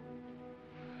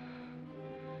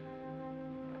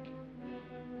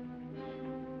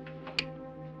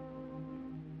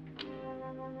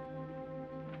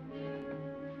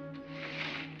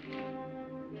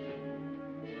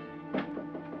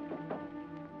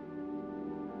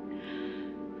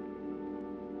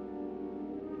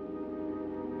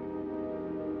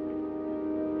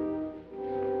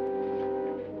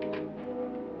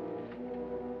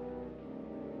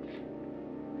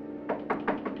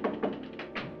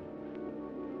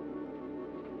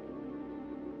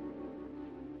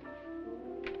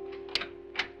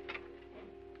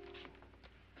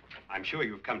 I'm sure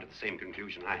you've come to the same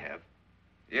conclusion I have.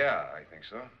 Yeah, I think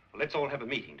so. Well, let's all have a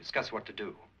meeting, discuss what to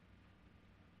do.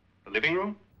 The living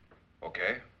room?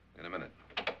 Okay, in a minute.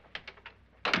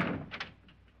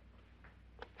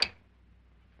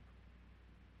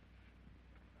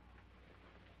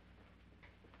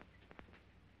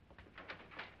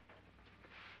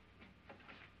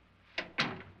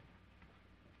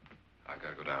 I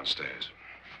gotta go downstairs.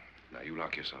 Now, you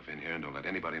lock yourself in here and don't let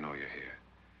anybody know you're here.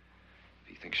 If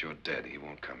he thinks you're dead, he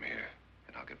won't come here.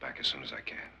 And I'll get back as soon as I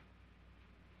can.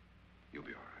 You'll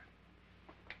be all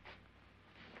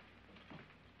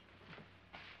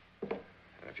right.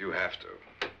 And if you have to,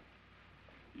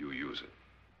 you use it.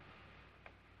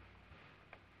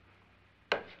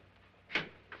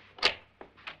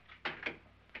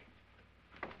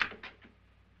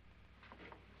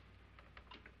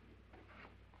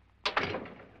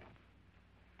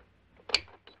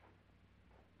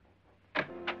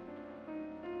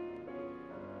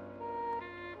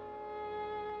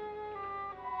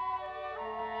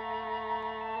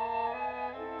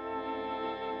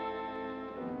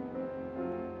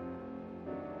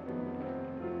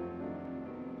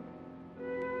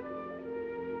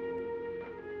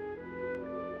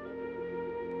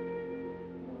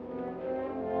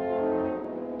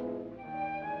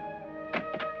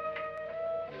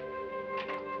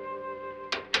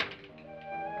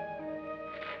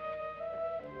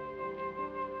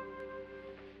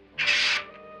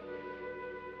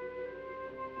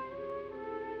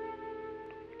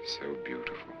 So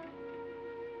beautiful.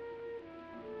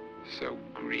 So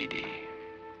greedy.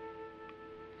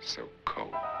 So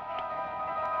cold.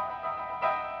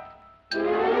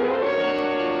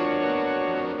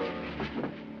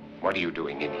 What are you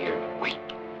doing in here? Wait.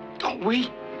 Don't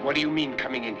wait. What do you mean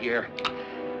coming in here?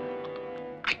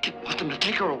 I didn't want them to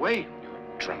take her away.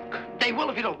 You're drunk. They will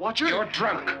if you don't watch her. You're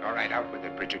drunk. All right, out with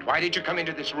it, Bridget. Why did you come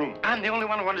into this room? I'm the only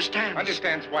one who understands.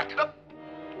 Understands what?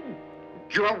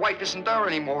 Your wife isn't there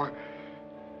anymore.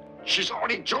 She's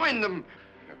already joined them.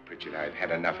 Look, Bridget, I've had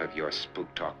enough of your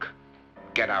spook talk.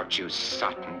 Get out, you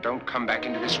sot, and don't come back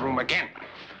into this room again.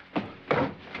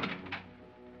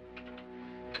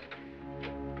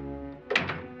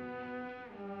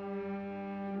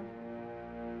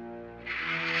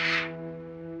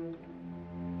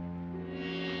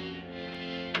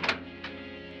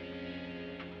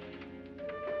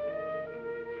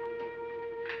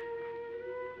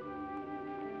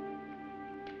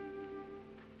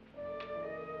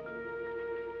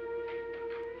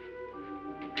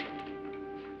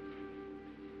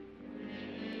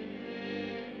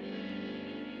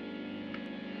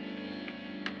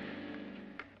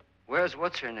 Where's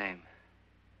what's-her-name?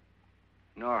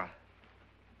 Nora.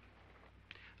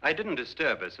 I didn't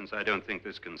disturb her since I don't think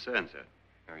this concerns her.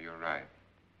 No, you're right.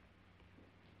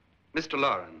 Mr.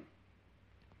 Loren,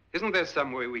 isn't there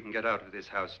some way we can get out of this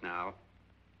house now?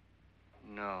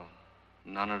 No,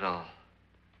 none at all.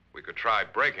 We could try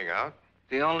breaking out.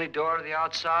 The only door to the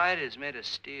outside is made of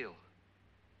steel.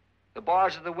 The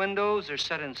bars of the windows are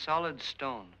set in solid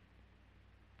stone.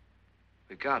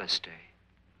 We gotta stay.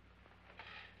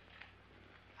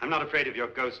 I'm not afraid of your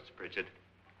ghosts, Bridget.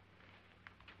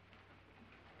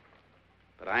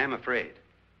 But I am afraid.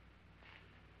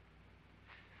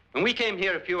 When we came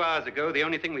here a few hours ago, the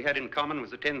only thing we had in common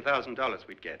was the $10,000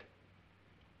 we'd get.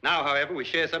 Now, however, we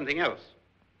share something else.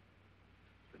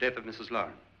 The death of Mrs.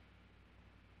 Loren.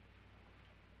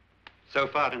 So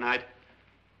far tonight,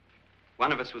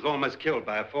 one of us was almost killed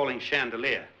by a falling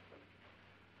chandelier.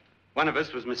 One of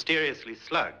us was mysteriously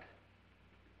slugged.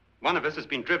 One of us has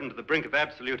been driven to the brink of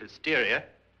absolute hysteria,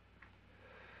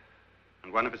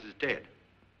 and one of us is dead.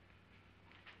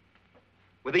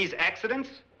 Were these accidents?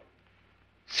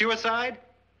 Suicide?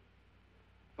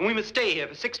 And we must stay here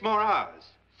for 6 more hours.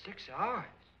 6 hours?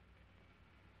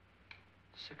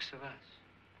 6 of us.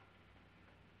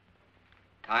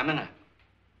 Time enough.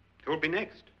 Who'll be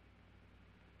next?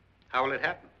 How will it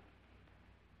happen?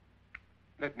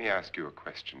 Let me ask you a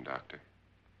question, Doctor.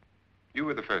 You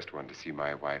were the first one to see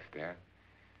my wife there.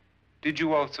 Did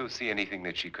you also see anything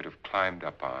that she could have climbed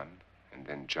up on and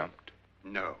then jumped?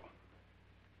 No.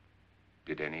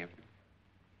 Did any of you?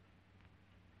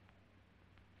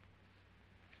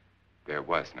 There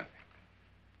was nothing.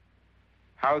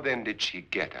 How then did she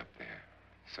get up there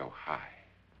so high?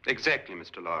 Exactly,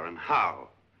 Mr. Loren. How?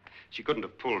 She couldn't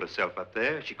have pulled herself up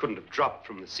there. She couldn't have dropped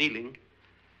from the ceiling.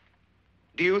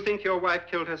 Do you think your wife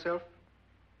killed herself?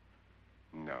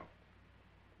 No.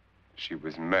 She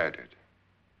was murdered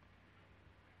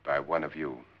by one of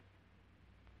you.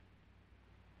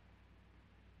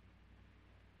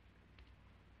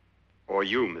 Or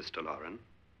you, Mr. Loren.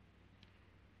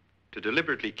 To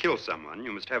deliberately kill someone,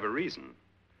 you must have a reason.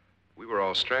 We were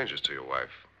all strangers to your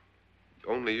wife.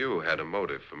 Only you had a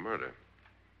motive for murder.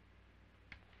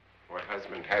 What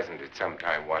husband hasn't at some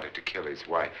time wanted to kill his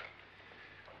wife?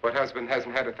 What husband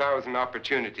hasn't had 1,000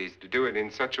 opportunities to do it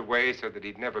in such a way so that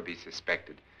he'd never be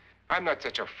suspected? I'm not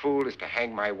such a fool as to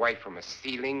hang my wife from a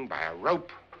ceiling by a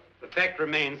rope. The fact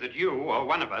remains that you, or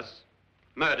one of us,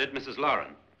 murdered Mrs.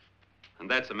 Lauren. And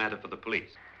that's a matter for the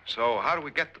police. So how do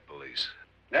we get the police?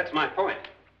 That's my point.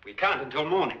 We can't until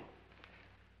morning.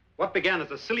 What began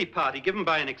as a silly party given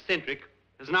by an eccentric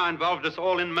has now involved us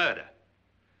all in murder.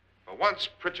 For once,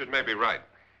 Pritchard may be right.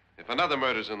 If another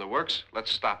murder's in the works,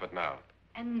 let's stop it now.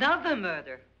 Another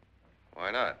murder?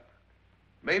 Why not?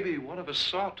 Maybe one of us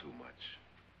saw too much.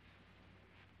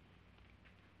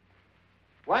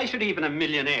 Why should even a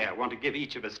millionaire want to give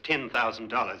each of us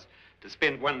 $10,000 to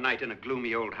spend one night in a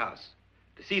gloomy old house?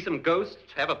 To see some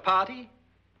ghosts, have a party?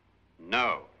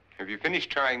 No. Have you finished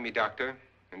trying me, Doctor?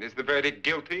 And is the verdict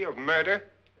guilty of murder?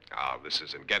 Oh, this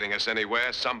isn't getting us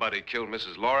anywhere. Somebody killed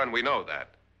Mrs. Lauren. We know that.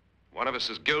 One of us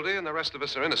is guilty and the rest of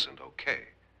us are innocent, okay.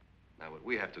 Now, what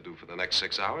we have to do for the next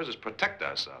 6 hours is protect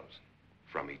ourselves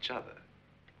from each other.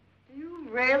 Do you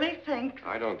really think?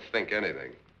 I don't think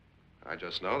anything. I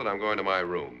just know that I'm going to my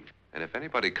room. And if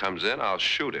anybody comes in, I'll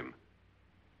shoot him.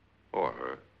 Or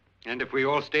her. And if we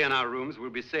all stay in our rooms, we'll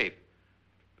be safe.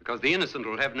 Because the innocent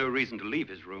will have no reason to leave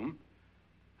his room.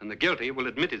 And the guilty will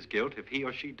admit his guilt if he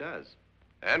or she does.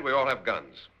 And we all have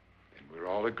guns. And we're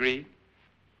all agreed?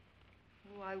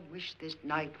 Oh, I wish this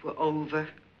night were over.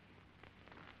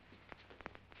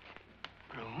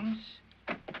 Rooms?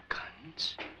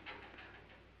 Guns?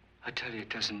 I tell you, it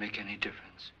doesn't make any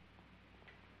difference.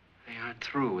 They aren't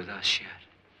through with us yet.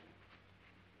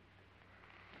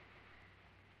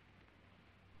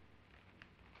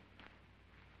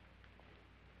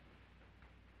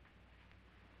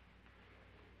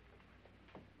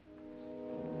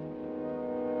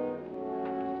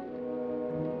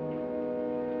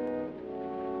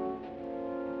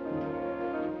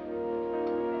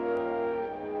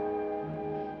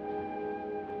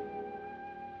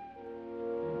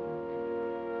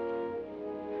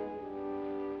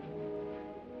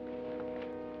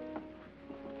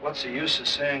 What's the use of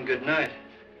saying good night?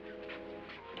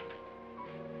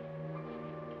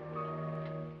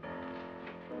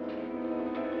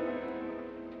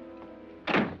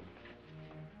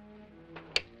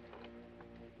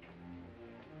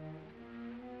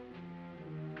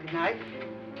 Good night.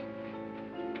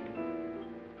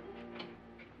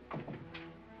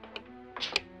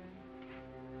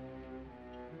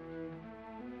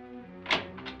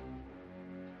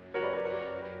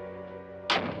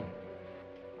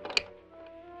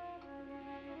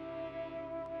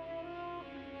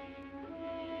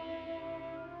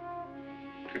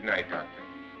 Good night, Doctor.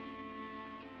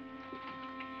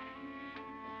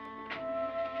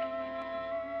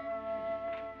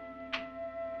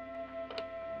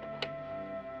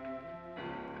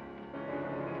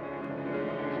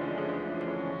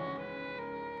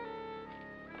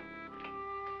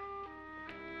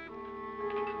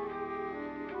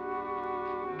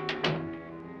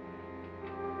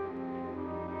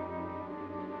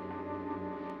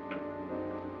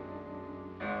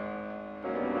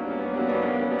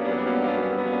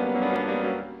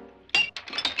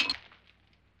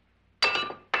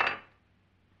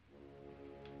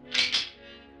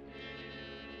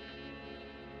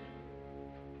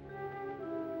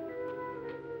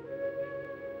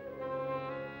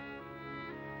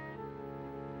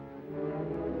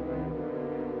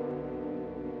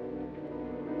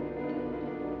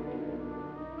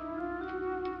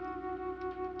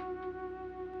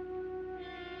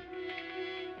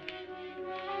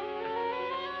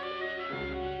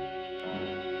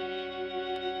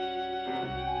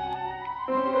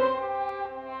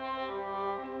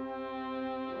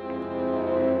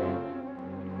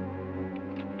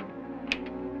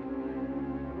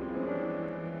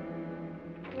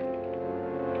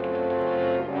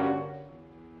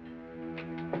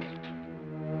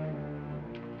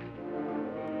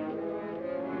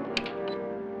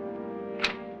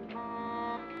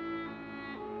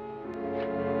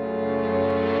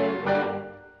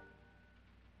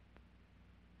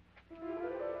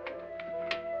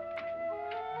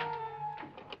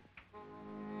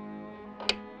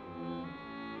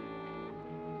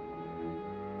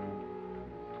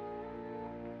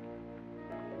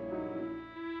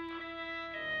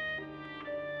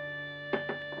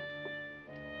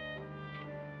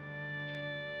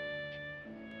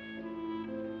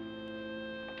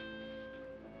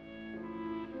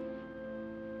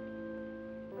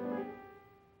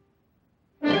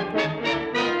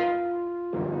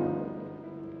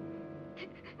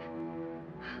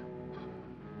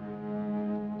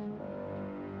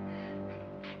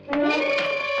 Nora,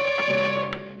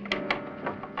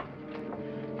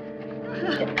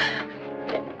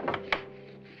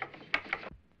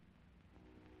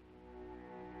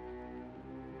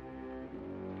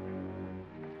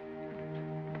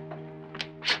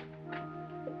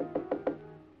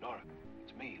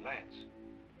 it's me, Lance.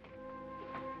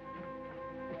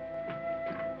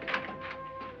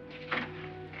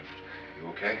 You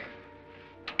okay?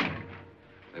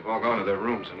 They've all gone to their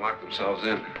rooms and locked themselves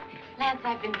in. Lance,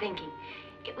 I've been thinking.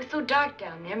 It was so dark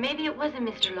down there. Maybe it wasn't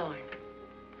Mr. Lorne.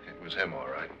 It was him, all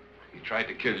right. He tried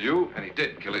to kill you, and he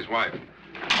did kill his wife.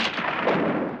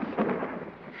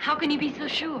 How can you be so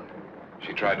sure?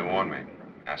 She tried to warn me,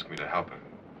 asked me to help her.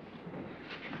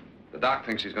 The doc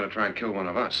thinks he's going to try and kill one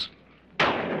of us.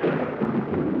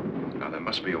 Now, there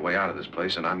must be a way out of this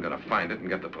place, and I'm going to find it and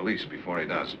get the police before he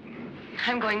does.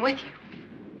 I'm going with you.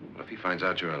 What if he finds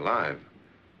out you're alive?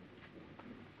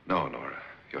 No, Nora.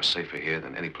 You're safer here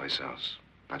than any place else.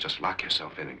 Now, just lock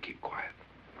yourself in and keep quiet.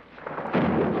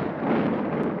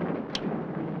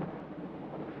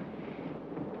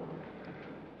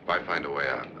 If I find a way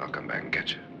out, I'll come back and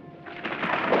get you.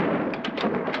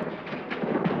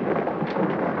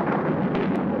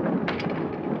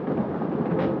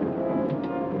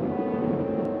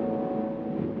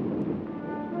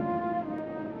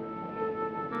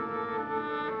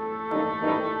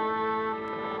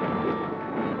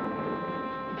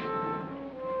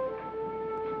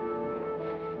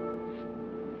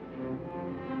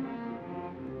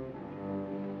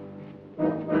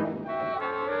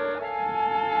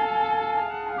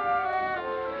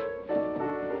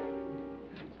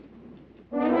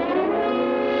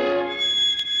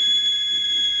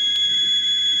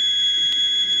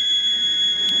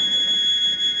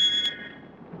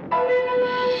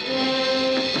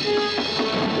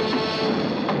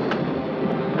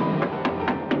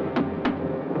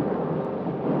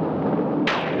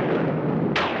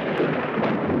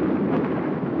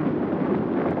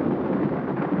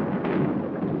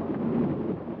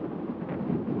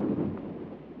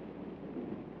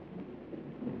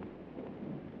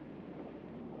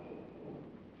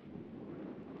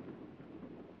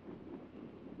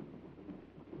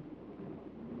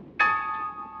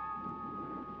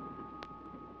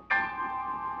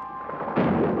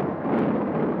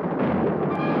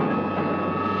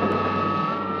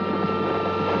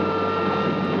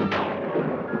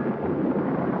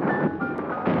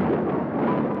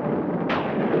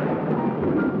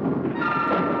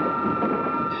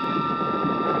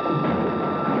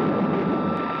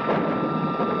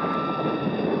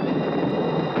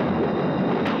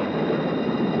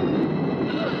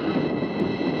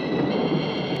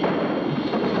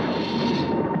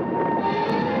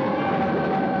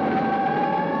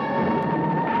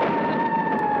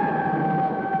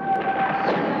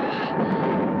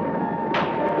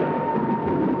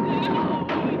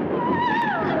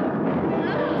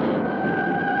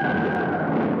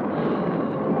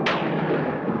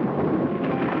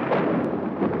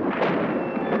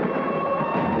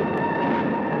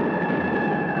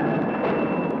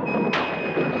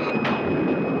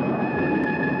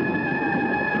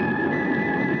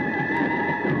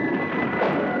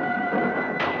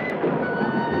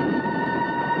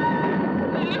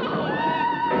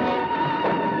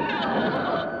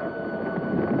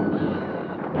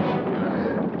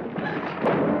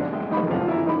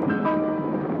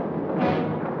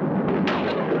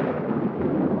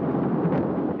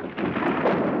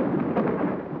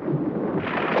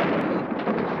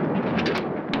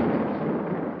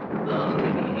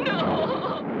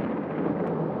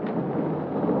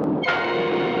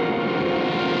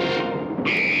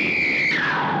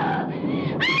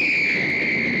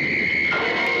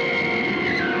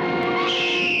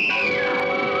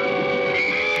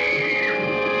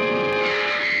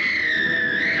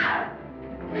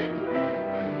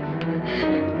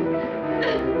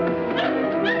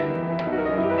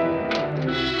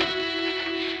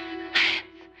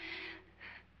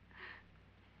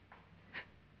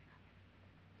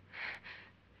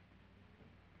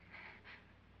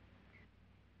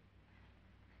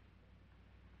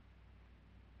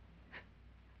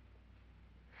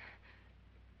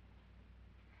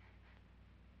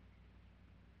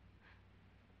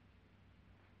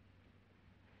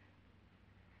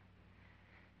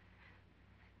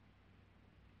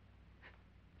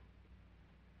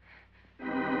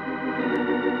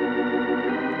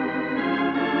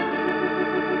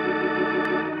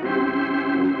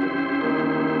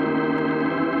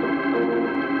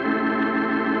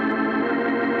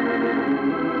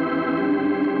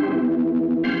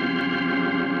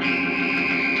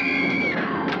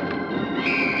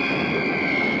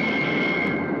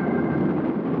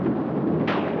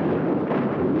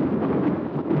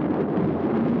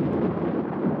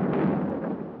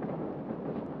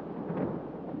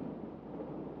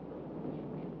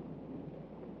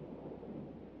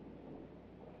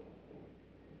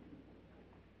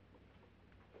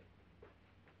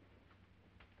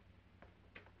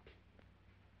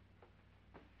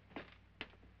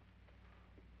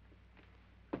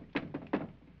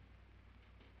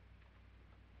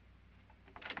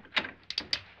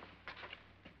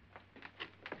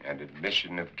 And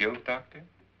admission of guilt, Doctor?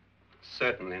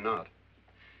 Certainly not.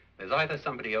 There's either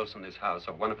somebody else in this house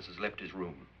or one of us has left his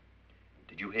room.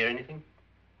 Did you hear anything?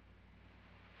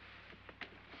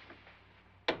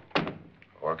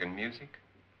 Organ music?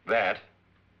 That,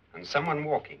 and someone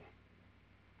walking.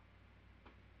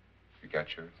 You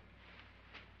got yours?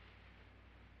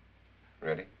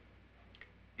 Ready?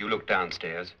 You look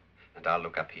downstairs, and I'll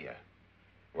look up here.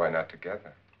 Why not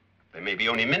together? There may be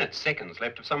only minutes, seconds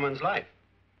left of someone's life.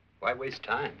 Why waste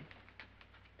time?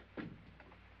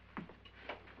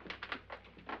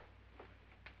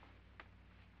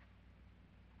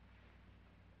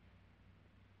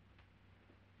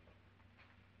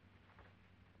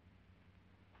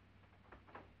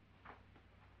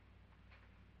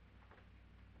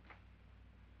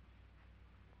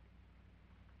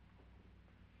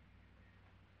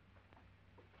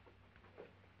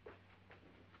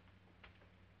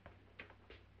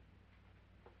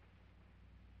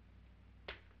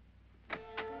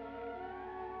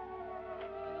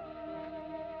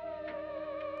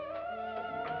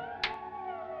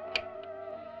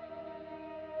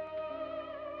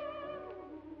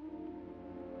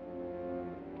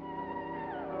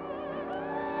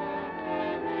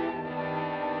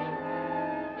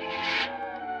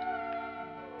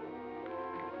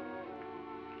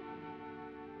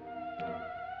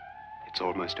 It's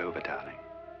almost over, darling.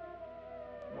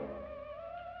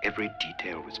 Every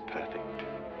detail was perfect.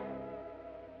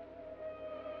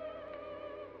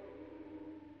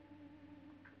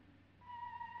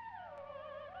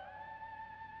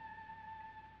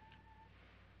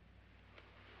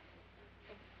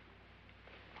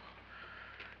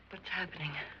 What's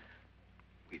happening?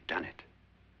 We've done it.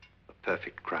 A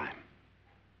perfect crime.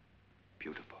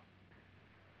 Beautiful.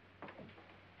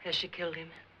 Has she killed him?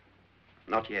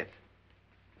 Not yet,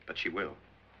 but she will.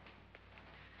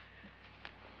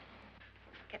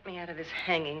 Get me out of this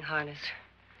hanging harness.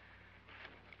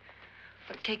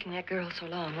 What's taking that girl so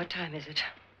long? What time is it?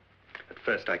 At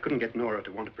first, I couldn't get Nora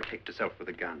to want to protect herself with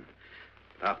a gun.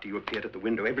 But after you appeared at the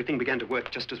window, everything began to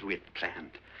work just as we had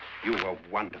planned. You were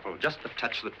wonderful. Just the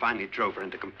touch that finally drove her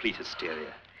into complete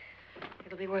hysteria.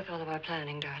 It'll be worth all of our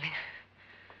planning, darling.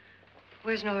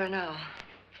 Where's Nora now?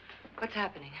 What's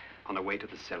happening? On her way to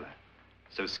the cellar.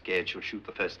 So scared she'll shoot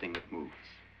the first thing that moves.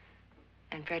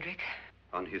 And Frederick?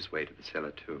 On his way to the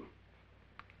cellar, too.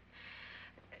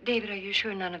 David, are you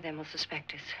sure none of them will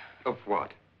suspect us? Of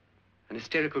what? An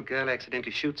hysterical girl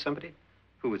accidentally shoots somebody?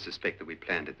 Who would suspect that we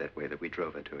planned it that way, that we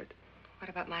drove her to it? What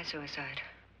about my suicide?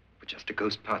 But just a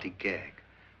ghost party gag.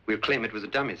 We'll claim it was a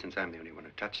dummy since I'm the only one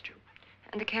who touched you.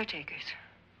 And the caretakers?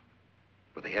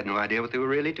 Well, they had no idea what they were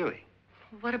really doing.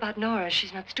 What about Nora?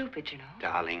 She's not stupid, you know.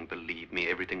 Darling, believe me,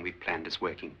 everything we've planned is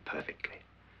working perfectly.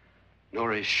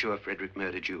 Nora is sure Frederick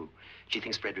murdered you. She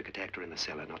thinks Frederick attacked her in the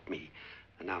cellar, not me.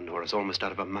 And now Nora's almost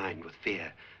out of her mind with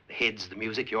fear. The heads, the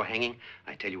music, you're hanging.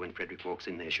 I tell you, when Frederick walks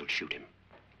in there, she'll shoot him.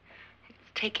 It's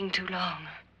taking too long.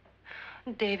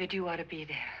 David, you ought to be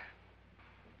there.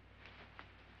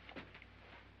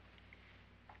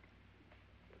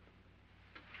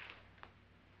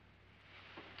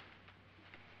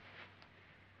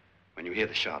 When you hear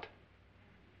the shot,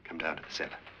 come down to the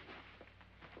cellar.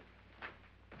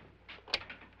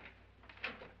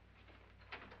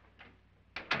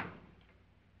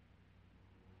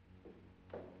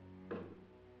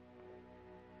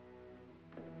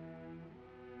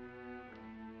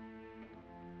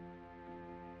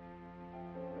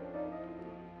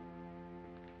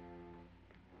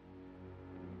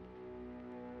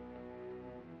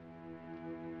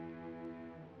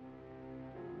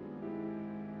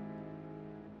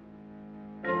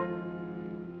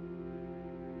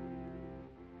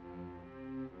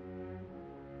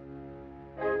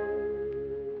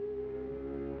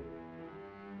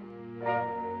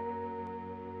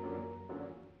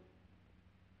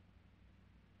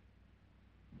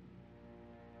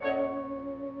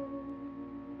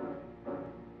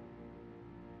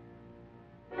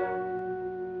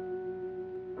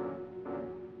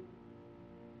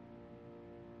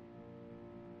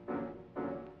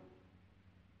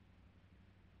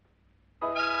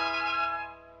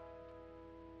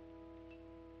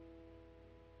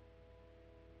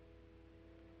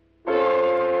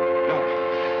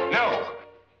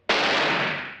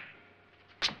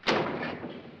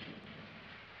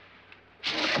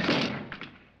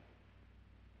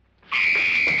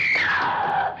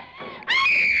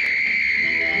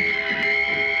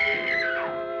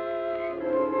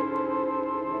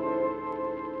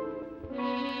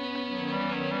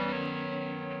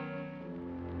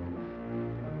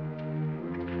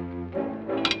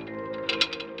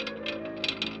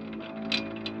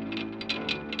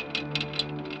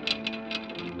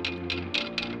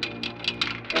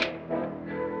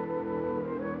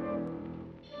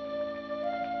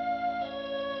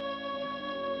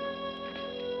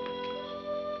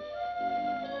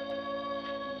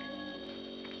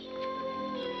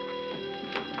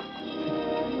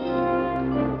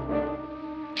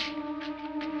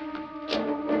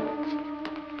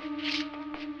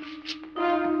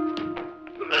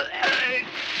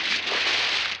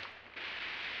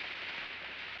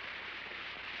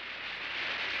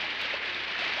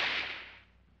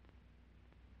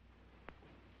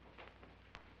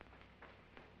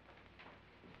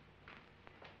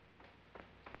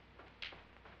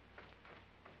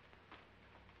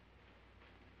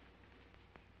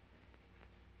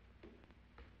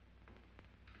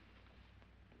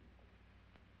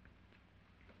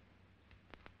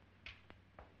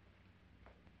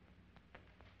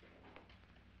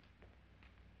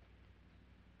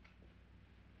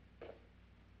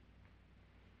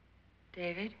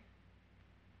 David?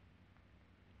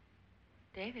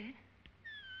 David?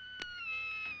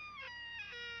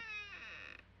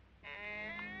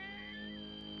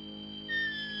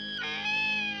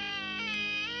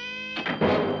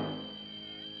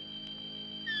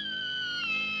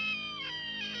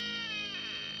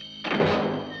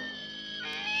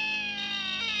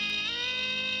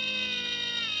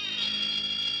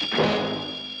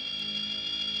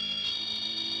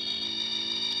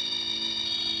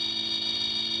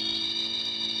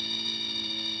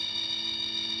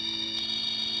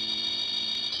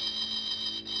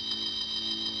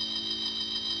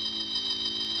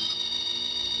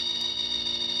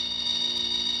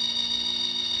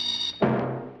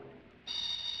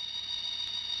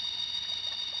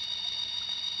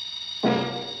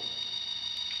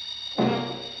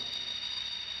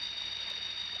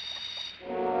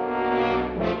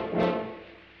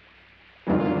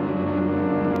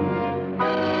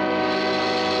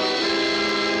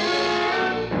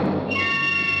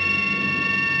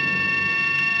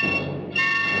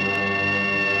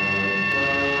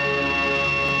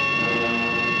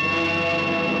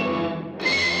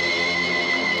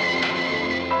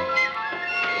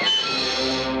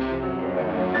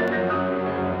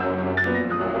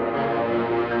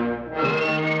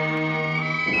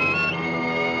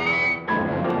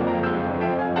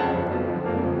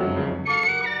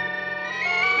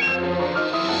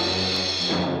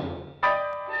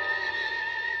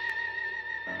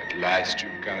 At last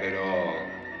you've got it all.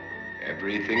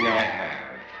 Everything I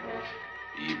have.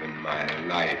 Even my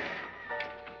life.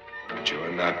 But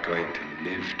you're not going to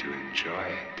live to enjoy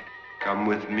it. Come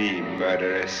with me,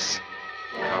 murderess.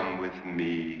 Come with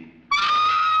me.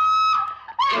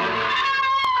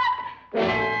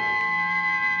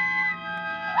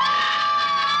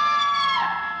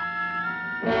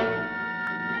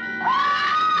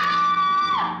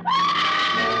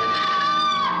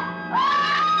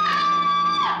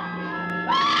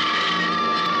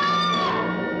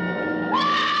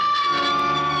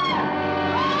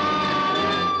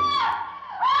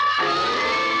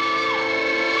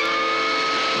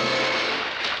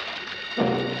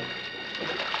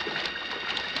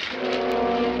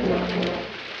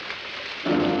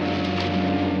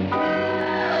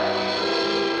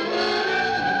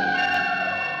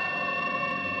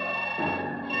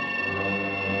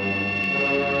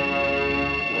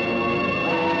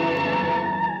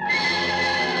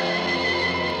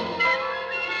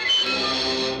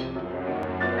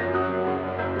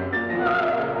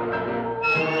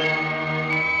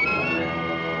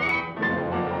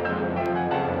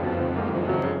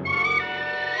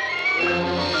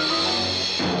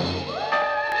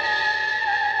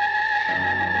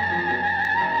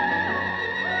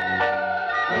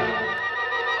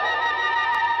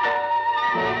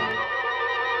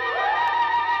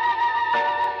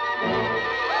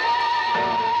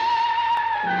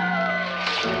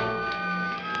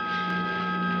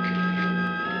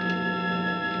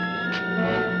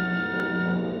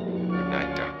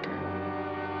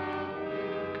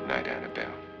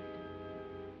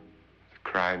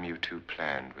 You two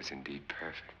planned was indeed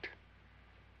perfect.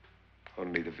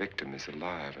 Only the victim is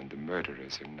alive and the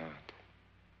murderers are not.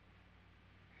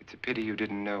 It's a pity you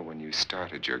didn't know when you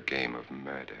started your game of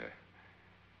murder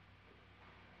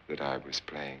that I was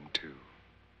playing too.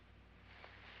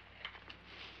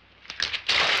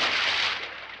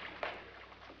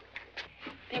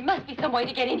 There must be some way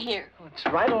to get in here. Oh, it's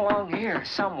right along here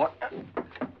somewhere.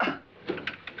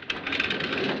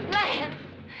 Lance!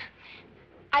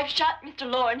 I've shot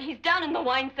Mr. Lorne. He's down in the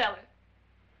wine cellar.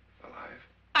 Alive?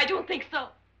 I don't think so.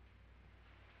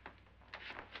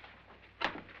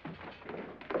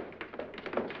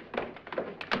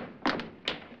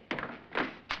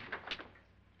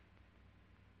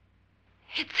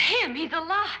 It's him. He's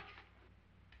alive.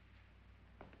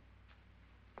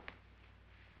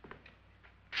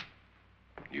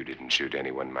 You didn't shoot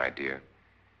anyone, my dear.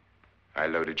 I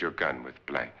loaded your gun with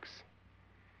blanks.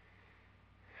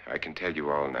 I can tell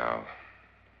you all now.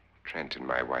 Trent and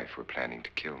my wife were planning to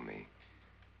kill me.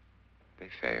 They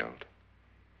failed.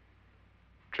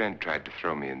 Trent tried to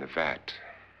throw me in the vat.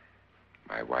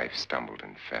 My wife stumbled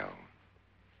and fell.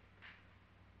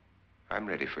 I'm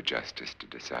ready for justice to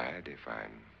decide if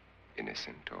I'm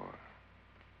innocent or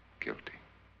guilty.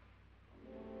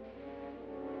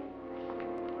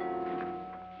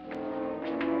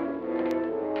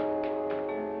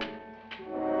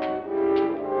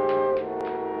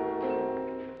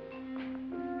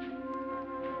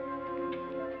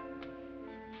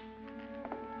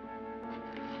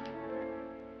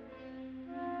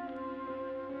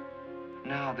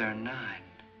 Now they're 9.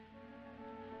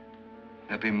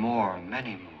 There'll be more,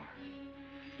 many more.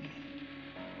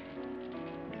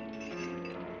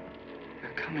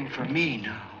 They're coming for me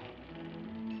now.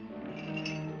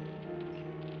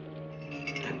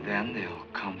 And then they'll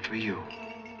come for you.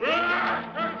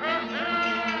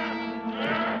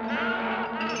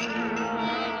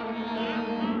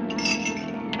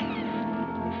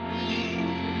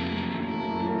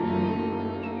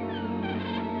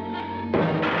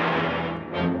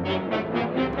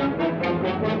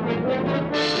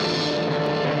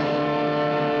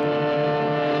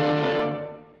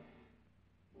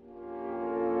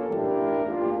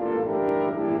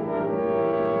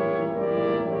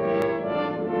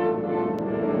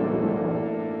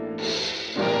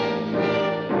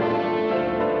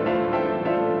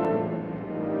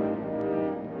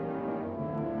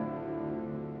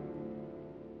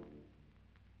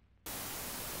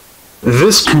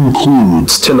 This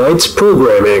concludes tonight's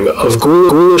programming of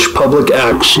Ghoulish Public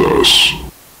Access.